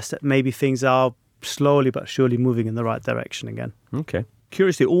suggest that maybe things are slowly but surely moving in the right direction again. Okay.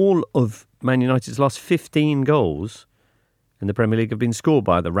 Curiously, all of Man United's last 15 goals in the Premier League have been scored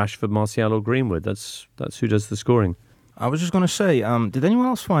by either Rashford, Martial or Greenwood. That's who does the scoring. I was just going to say, did anyone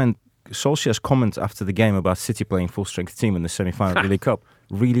else find Solskjaer's comment after the game about City playing full-strength team in the semi-final of the League Cup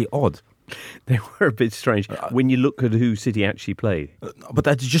really odd? They were a bit strange when you look at who City actually played. But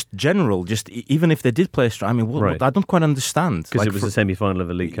that's just general. Just even if they did play strong, I mean, what, I don't quite understand. Because it was the semi-final of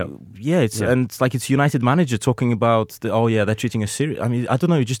the League Cup. And it's United manager talking about they're treating us serious. I mean, I don't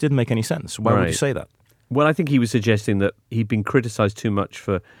know. It just didn't make any sense. Why would you say that? Well, I think he was suggesting that he'd been criticised too much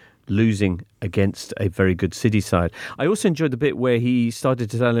for losing against a very good City side. I also enjoyed the bit where he started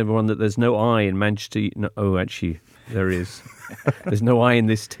to tell everyone that there's no I in Manchester. Actually, there is. There's no I in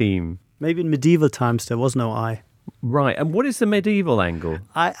this team. Maybe in medieval times there was no I. Right, and what is the medieval angle?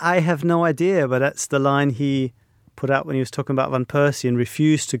 I have no idea, but that's the line he put out when he was talking about Van Persie and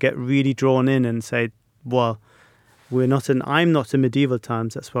refused to get really drawn in and say, well, I'm not in medieval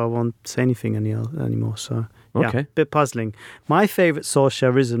times, that's why I won't say anything anymore. So, yeah, a bit puzzling. My favourite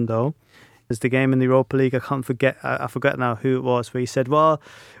Solskjaerism, though, is the game in the Europa League. I forget now who it was, where he said, well,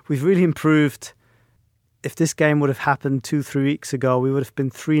 we've really improved. If this game would have happened 2-3 weeks ago, we would have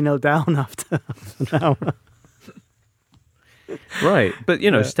been 3-0 down after an hour. Right, but,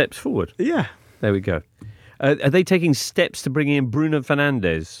 steps forward. Yeah. There we go. Are they taking steps to bring in Bruno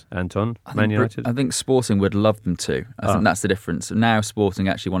Fernandes, Anton, Man United? I think Sporting would love them to. I think that's the difference. Now Sporting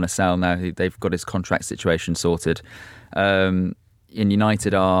actually want to sell now. They've got his contract situation sorted. In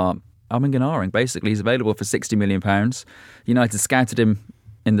United are Armin Ganaring. Basically, he's available for £60 million. United scouted him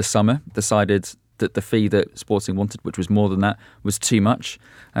in the summer, decided that the fee that Sporting wanted, which was more than that, was too much.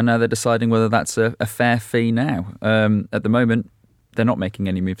 And now they're deciding whether that's a fair fee now. At the moment, they're not making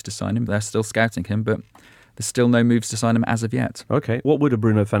any moves to sign him. They're still scouting him, but there's still no moves to sign him as of yet. Okay. What would a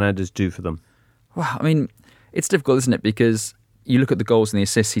Bruno Fernandes do for them? Well, I mean, it's difficult, isn't it? Because you look at the goals and the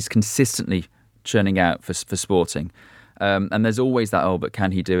assists he's consistently churning out for Sporting. And there's always that, but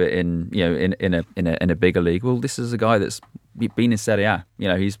can he do it in a bigger league? Well, this is a guy that's been in Serie A.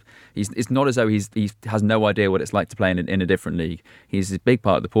 It's not as though he has no idea what it's like to play in a different league. He's a big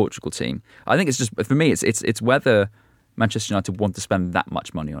part of the Portugal team. I think it's just, for me, it's whether Manchester United want to spend that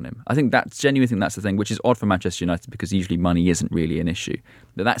much money on him. I genuinely think that's the thing, which is odd for Manchester United because usually money isn't really an issue.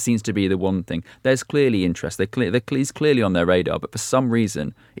 But that seems to be the one thing. There's clearly interest. He's clearly on their radar, but for some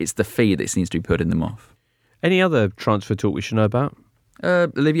reason, it's the fee that seems to be putting them off. Any other transfer talk we should know about?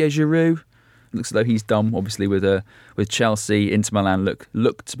 Olivier Giroud. Looks as though he's done, obviously, with Chelsea. Inter Milan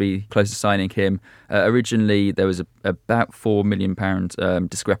look to be close to signing him. Originally, there was about £4 million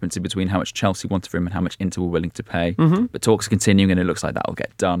discrepancy between how much Chelsea wanted for him and how much Inter were willing to pay. Mm-hmm. But talks are continuing, and it looks like that will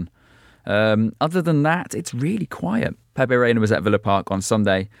get done. Other than that, it's really quiet. Pepe Reina was at Villa Park on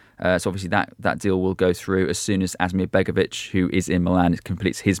Sunday, so obviously that deal will go through as soon as Asmir Begovic, who is in Milan,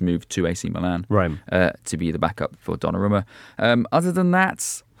 completes his move to AC Milan, right, to be the backup for Donnarumma. Other than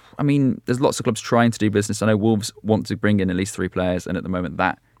that, I mean, there's lots of clubs trying to do business. I know Wolves want to bring in at least 3 players, and at the moment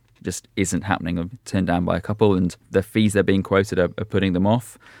that just isn't happening. I'm turned down by a couple, and the fees they're being quoted are putting them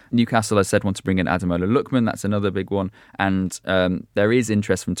off. Newcastle, as I said, want to bring in Ademola Lookman. That's another big one. And there is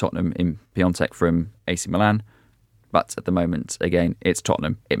interest from Tottenham in Piontek from AC Milan. But at the moment, again, it's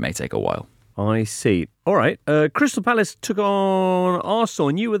Tottenham. It may take a while. I see. All right. Crystal Palace took on Arsenal,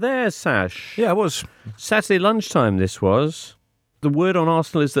 and you were there, Sash. Yeah, I was. Saturday lunchtime this was. The word on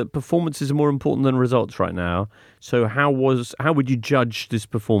Arsenal is that performances are more important than results right now. So how would you judge this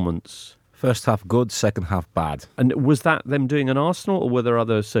performance? First half good, second half bad. And was that them doing an Arsenal, or were there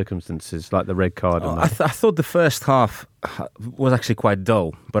other circumstances like the red card? I thought the first half was actually quite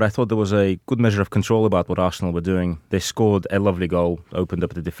dull, but I thought there was a good measure of control about what Arsenal were doing. They scored a lovely goal, opened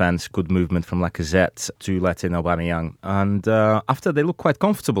up the defence, good movement from Lacazette to let in Aubameyang, and after they looked quite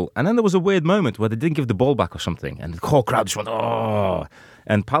comfortable. And then there was a weird moment where they didn't give the ball back or something, and the whole crowd just went, oh!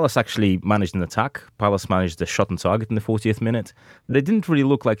 And Palace actually managed an attack. Palace managed a shot on target in the 40th minute. They didn't really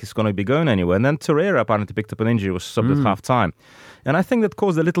look like it's going to be going anywhere. And then Torreira apparently picked up an injury, was subbed at half-time. And I think that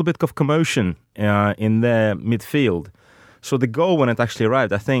caused a little bit of commotion in their midfield. So the goal, when it actually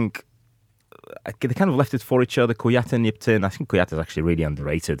arrived, I think they kind of left it for each other. Kouyate nipped in. I think Kouyate is actually really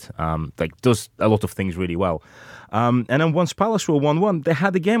underrated. Does a lot of things really well. And then once Palace were 1-1, they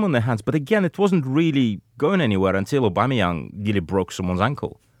had the game on their hands. But again, it wasn't really going anywhere until Aubameyang nearly broke someone's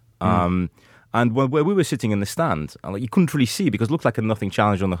ankle. And where we were sitting in the stand, you couldn't really see because it looked like a nothing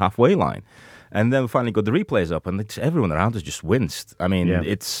challenge on the halfway line. And then we finally got the replays up, and everyone around us just winced. I mean,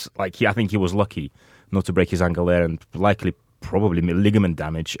 it's like I think he was lucky not to break his ankle there, and probably ligament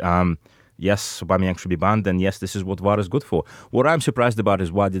damage. Yes, Aubameyang should be banned, and yes, this is what VAR is good for. What I'm surprised about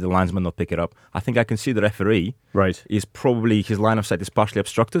is why did the linesman not pick it up? I think I can see the referee. Right. Is probably his line of sight is partially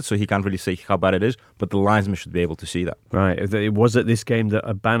obstructed, so he can't really see how bad it is, but the linesman should be able to see that. Right. It was at this game that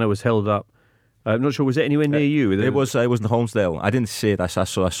a banner was held up. I'm not sure, was it anywhere near you? It was in Holmesdale. I didn't see it. I saw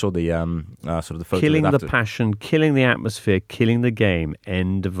the sort of the photo. Killing the passion, killing the atmosphere, killing the game,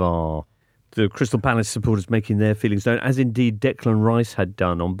 end VAR. the Crystal Palace supporters making their feelings known, as indeed Declan Rice had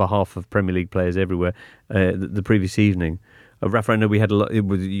done on behalf of Premier League players everywhere the previous evening. Rafa, I know we had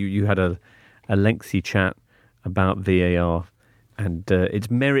you had a lengthy chat about VAR and its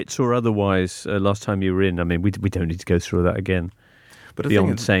merits or otherwise last time you were in. I mean, we don't need to go through that again. But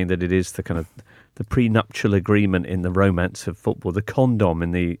beyond saying that it is the kind of the prenuptial agreement in the romance of football, the condom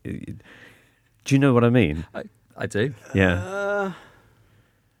in the. Do you know what I mean? I do. Yeah.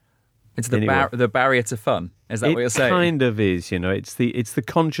 It's the barrier to fun. Is that what you're saying? It kind of is. It's the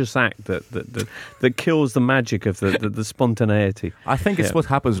conscious act that kills the magic of the spontaneity. I think it's what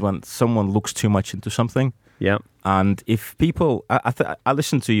happens when someone looks too much into something. Yeah. And if people, I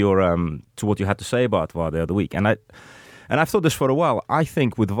listened to your to what you had to say about VAR the other week, and I've thought this for a while. I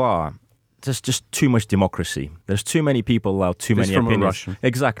think with VAR, there's just too much democracy. There's too many people allow too many opinions. A Russian.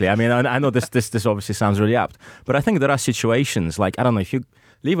 Exactly. I mean, I know this obviously sounds really apt, but I think there are situations like, I don't know, if you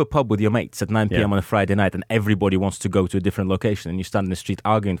leave a pub with your mates at 9 p.m. on a Friday night and everybody wants to go to a different location and you stand in the street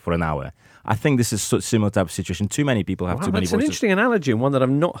arguing for an hour. I think this is a similar type of situation. Too many people have too many voices. That's an interesting analogy and one that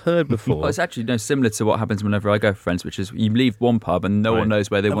I've not heard before. Well, it's actually similar to what happens whenever I go for friends, which is you leave one pub and no one knows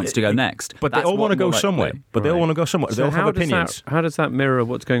where they want to go next. But they all want to go somewhere. They all want to go somewhere. They all have opinions. How does that mirror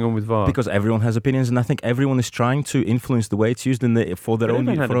what's going on with VAR? Because everyone has opinions, and I think everyone is trying to influence the way it's used for their own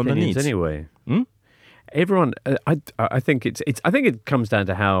needs. Anyway. Everyone, I think it comes down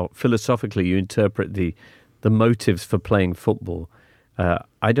to how philosophically you interpret the motives for playing football.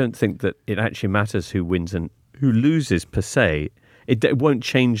 I don't think that it actually matters who wins and who loses per se. It won't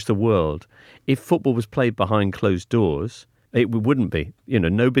change the world. If football was played behind closed doors, it wouldn't be.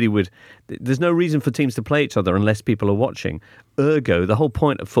 Nobody would. There's no reason for teams to play each other unless people are watching. Ergo, the whole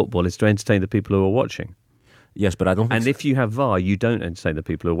point of football is to entertain the people who are watching. Yes, but I don't think And if you have VAR, you don't entertain the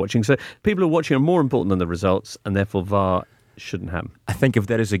people who are watching. So people who are watching are more important than the results, and therefore VAR shouldn't happen. I think if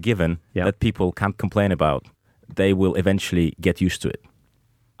there is a given that people can't complain about, they will eventually get used to it.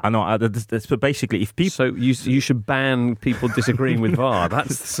 I know, that's basically if people... So you should ban people disagreeing with VAR.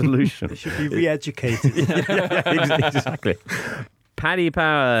 That's the solution. They should be re-educated. Exactly. Paddy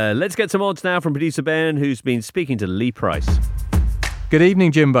Power. Let's get some odds now from producer Ben, who's been speaking to Lee Price. Good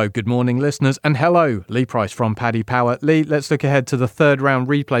evening, Jimbo. Good morning, listeners. And hello, Lee Price from Paddy Power. Lee, let's look ahead to the third round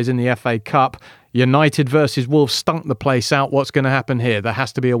replays in the FA Cup. United versus Wolves stunk the place out. What's going to happen here? There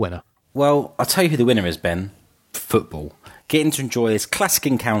has to be a winner. Well, I'll tell you who the winner is, Ben. Football. Getting to enjoy this classic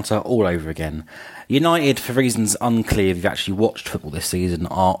encounter all over again. United, for reasons unclear if you've actually watched football this season,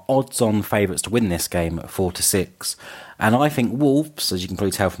 are odds-on favourites to win this game at 4-6. And I think Wolves, as you can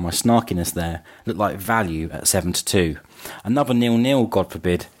probably tell from my snarkiness there, look like value at 7-2. Another 0-0, God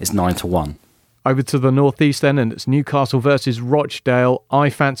forbid, is 9-1. Over to the northeast then, and it's Newcastle versus Rochdale. I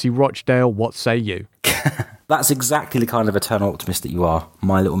fancy Rochdale. What say you? That's exactly the kind of eternal optimist that you are,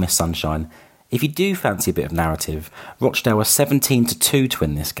 my little Miss Sunshine. If you do fancy a bit of narrative, Rochdale are 17-2 to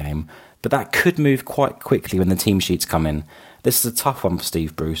win this game, but that could move quite quickly when the team sheets come in. This is a tough one for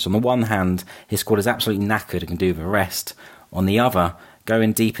Steve Bruce. On the one hand, his squad is absolutely knackered and can do with a rest. On the other,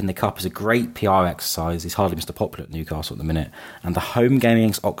 going deep in the cup is a great PR exercise. He's hardly Mr. Popular at Newcastle at the minute, and the home game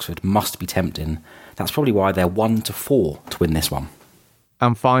against Oxford must be tempting. That's probably why they're 1-4 to win this one.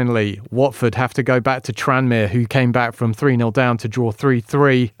 And finally, Watford have to go back to Tranmere, who came back from 3-0 down to draw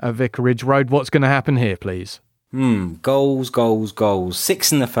 3-3 at Vicarage Road. What's going to happen here, please? Goals.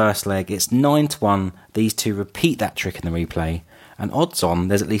 6 in the first leg. It's 9-1. These two repeat that trick in the replay. And odds on,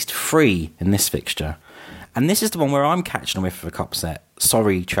 there's at least 3 in this fixture. And this is the one where I'm catching a whiff for the cup set.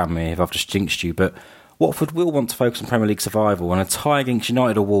 Sorry, Tranmere, if I've just jinxed you, but Watford will want to focus on Premier League survival, and a tie against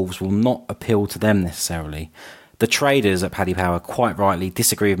United or Wolves will not appeal to them necessarily. The traders at Paddy Power quite rightly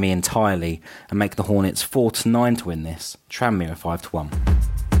disagree with me entirely and make the Hornets 4-9 to win this. Tranmere 5-1.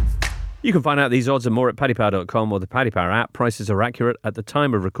 You can find out these odds and more at paddypower.com or the Paddy Power app. Prices are accurate at the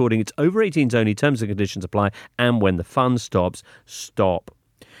time of recording. It's over 18s only. Terms and conditions apply. And when the fun stops, stop.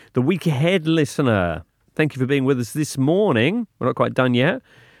 The week ahead listener. Thank you for being with us this morning. We're not quite done yet.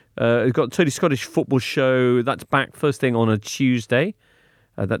 We've got Totally Scottish Football Show. That's back first thing on a Tuesday.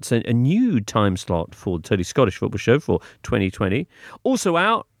 That's a new time slot for the Totally Scottish Football Show for 2020. Also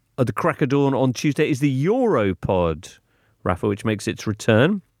out at the crack of dawn on Tuesday is the Europod, Rafa, which makes its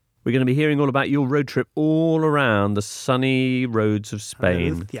return. We're going to be hearing all about your road trip all around the sunny roads of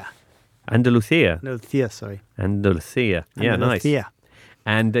Spain. Andalucía. Andalucía, sorry. Andalucía. Yeah, nice.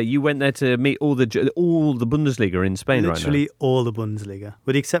 And you went there to meet all the Bundesliga in Spain Literally all the Bundesliga,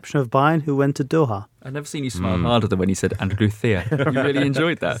 with the exception of Bayern, who went to Doha. I've never seen you smile harder than when you said Andalucía. You really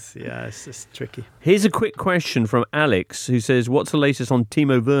enjoyed that. Yeah, it's just tricky. Here's a quick question from Alex, who says, what's the latest on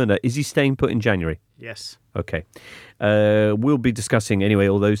Timo Werner? Is he staying put in January? Yes. Okay. We'll be discussing, anyway,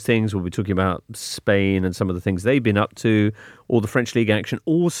 all those things. We'll be talking about Spain and some of the things they've been up to, all the French league action,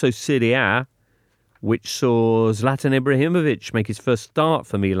 also Serie A, which saw Zlatan Ibrahimovic make his first start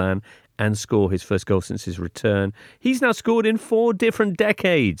for Milan and score his first goal since his return. He's now scored in 4 different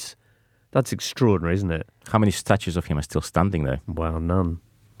decades. That's extraordinary, isn't it? How many statues of him are still standing there? Well, none.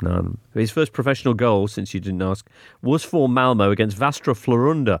 His first professional goal, since you didn't ask, was for Malmo against Västra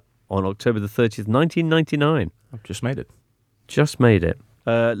Frölunda on October the 30th, 1999. I've just made it.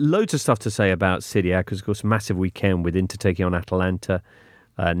 Loads of stuff to say about Serie A, because, of course, massive weekend with Inter taking on Atalanta,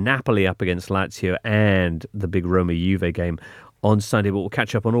 Napoli up against Lazio, and the big Roma-Juve game on Sunday. But we'll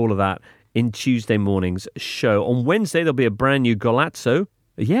catch up on all of that in Tuesday morning's show. On Wednesday, there'll be a brand new Golazzo.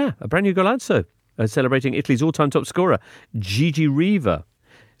 Yeah, a brand new Golazzo, celebrating Italy's all-time top scorer, Gigi Riva.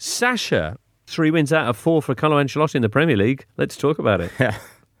 Sasha, 3 wins out of 4 for Carlo Ancelotti in the Premier League. Let's talk about it. Yeah,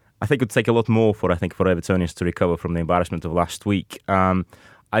 I think it would take a lot more for Evertonians to recover from the embarrassment of last week.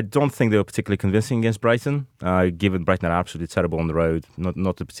 I don't think they were particularly convincing against Brighton, given Brighton are absolutely terrible on the road,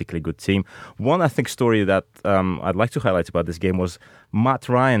 not a particularly good team. One, I think, story that I'd like to highlight about this game was Matt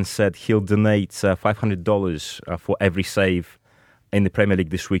Ryan said he'll donate $500 for every save in the Premier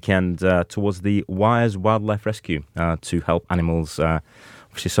League this weekend towards the Wires Wildlife Rescue to help animals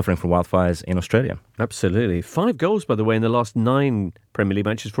obviously suffering from wildfires in Australia. Absolutely. 5 goals, by the way, in the last 9 Premier League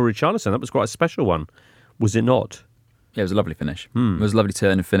matches for Richarlison. That was quite a special one, was it not? Yeah, it was a lovely finish. It was a lovely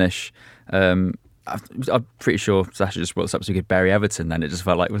turn and finish. I'm pretty sure Sasha just brought us up so we could bury Everton then. It just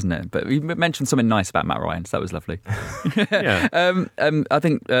felt like, wasn't it? But we mentioned something nice about Matt Ryan, so that was lovely. Yeah. I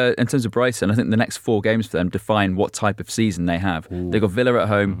think in terms of Brighton, I think the next 4 games for them define what type of season they have. They've got Villa at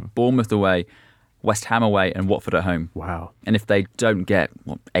home, Bournemouth away, West Ham away and Watford at home. Wow. And if they don't get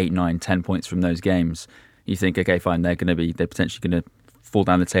 8, 9, 10 points from those games, you think, okay, fine, they're potentially going to fall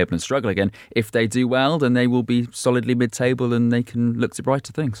down the table and struggle again. If they do well, then they will be solidly mid-table and they can look to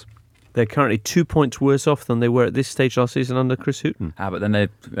brighter things. They're currently 2 points worse off than they were at this stage last season under Chris Hughton. But then they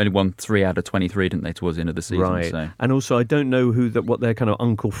only won 3 out of 23, didn't they, towards the end of the season? Right. So. And also, I don't know what their kind of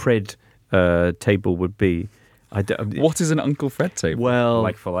Uncle Fred table would be. What is an Uncle Fred table? Well,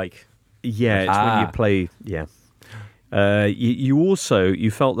 like for like. Yeah, it's when you play. Yeah.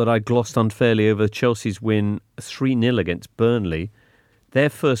 You felt that I glossed unfairly over Chelsea's win 3-0 against Burnley. Their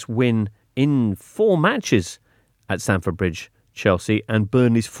first win in 4 matches at Stamford Bridge, Chelsea, and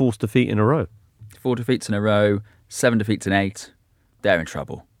Burnley's 4th defeat in a row. 4 defeats in a row, 7 defeats in 8. They're in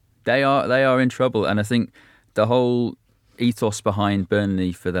trouble. They are in trouble, and I think the whole ethos behind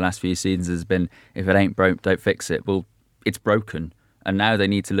Burnley for the last few seasons has been, if it ain't broke, don't fix it. Well, it's broken. And now they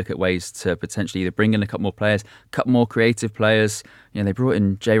need to look at ways to potentially either bring in a couple more players, couple more creative players. You know, they brought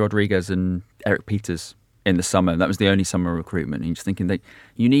in Jay Rodriguez and Eric Peters in the summer. That was the only summer recruitment. And you're just thinking that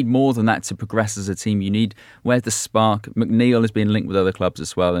you need more than that to progress as a team. Where's the spark? McNeil has been linked with other clubs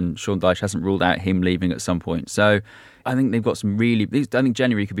as well, and Sean Dyche hasn't ruled out him leaving at some point. So I think they've got I think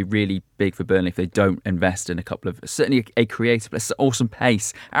January could be really big for Burnley if they don't invest in a couple of, certainly a creative, awesome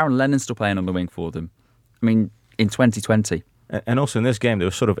pace. Aaron Lennon's still playing on the wing for them. I mean, in 2020. And also in this game, they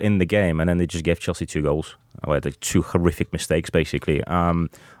were sort of in the game, and then they just gave Chelsea 2 goals. Like 2 horrific mistakes, basically.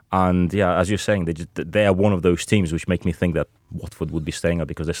 And yeah, as you're saying, they are one of those teams which make me think that Watford would be staying up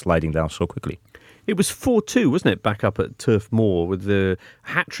because they're sliding down so quickly. It was 4-2, wasn't it, back up at Turf Moor with the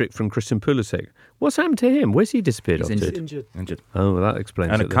hat-trick from Christian Pulisic. What's happened to him? Where's he disappeared? He's injured. Oh, well, that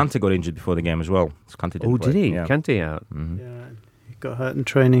explains it. And Kante got injured before the game as well. Did he? Yeah. Kante out. Mm-hmm. Yeah, he got hurt in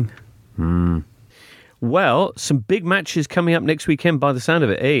training. Well, some big matches coming up next weekend by the sound of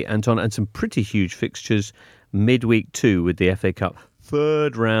it, Anton? And some pretty huge fixtures midweek too with the FA Cup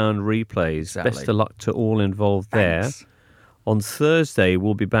 3rd round replays. Exactly. Best of luck to all involved there. On Thursday,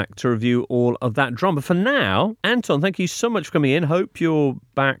 we'll be back to review all of that drama. But for now, Anton, thank you so much for coming in. Hope your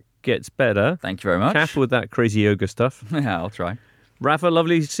back gets better. Thank you very much. Careful with that crazy yoga stuff. Yeah, I'll try. Rafa,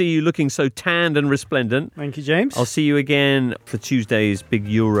 lovely to see you looking so tanned and resplendent. Thank you, James. I'll see you again for Tuesday's big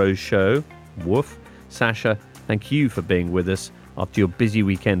Euro show. Woof. Sasha, thank you for being with us after your busy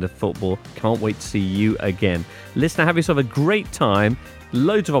weekend of football. Can't wait to see you again. Listener, have yourself a great time.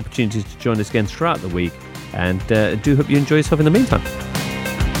 Loads of opportunities to join us again throughout the week. And do hope you enjoy yourself in the meantime.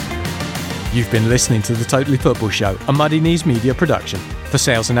 You've been listening to The Totally Football Show, a Muddy Knees Media production. For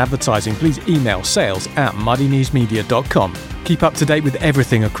sales and advertising, please email sales@muddykneesmedia.com. Keep up to date with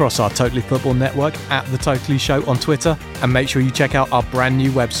everything across our Totally Football network at The Totally Show on Twitter, and make sure you check out our brand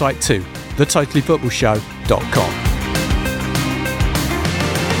new website too, thetotallyfootballshow.com.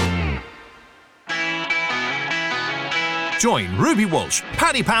 Join Ruby Walsh,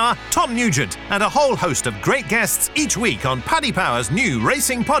 Paddy Power, Tom Nugent, and a whole host of great guests each week on Paddy Power's new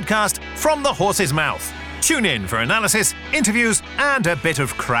racing podcast, From the Horse's Mouth. Tune in for analysis, interviews, and a bit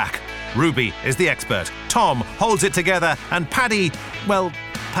of crack. Ruby is the expert, Tom holds it together, and Paddy, well,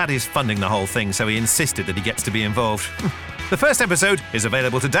 Paddy's funding the whole thing, so he insisted that he gets to be involved. The first episode is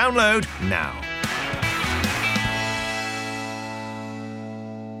available to download now.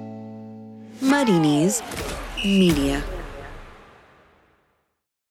 Muddy Knees Media.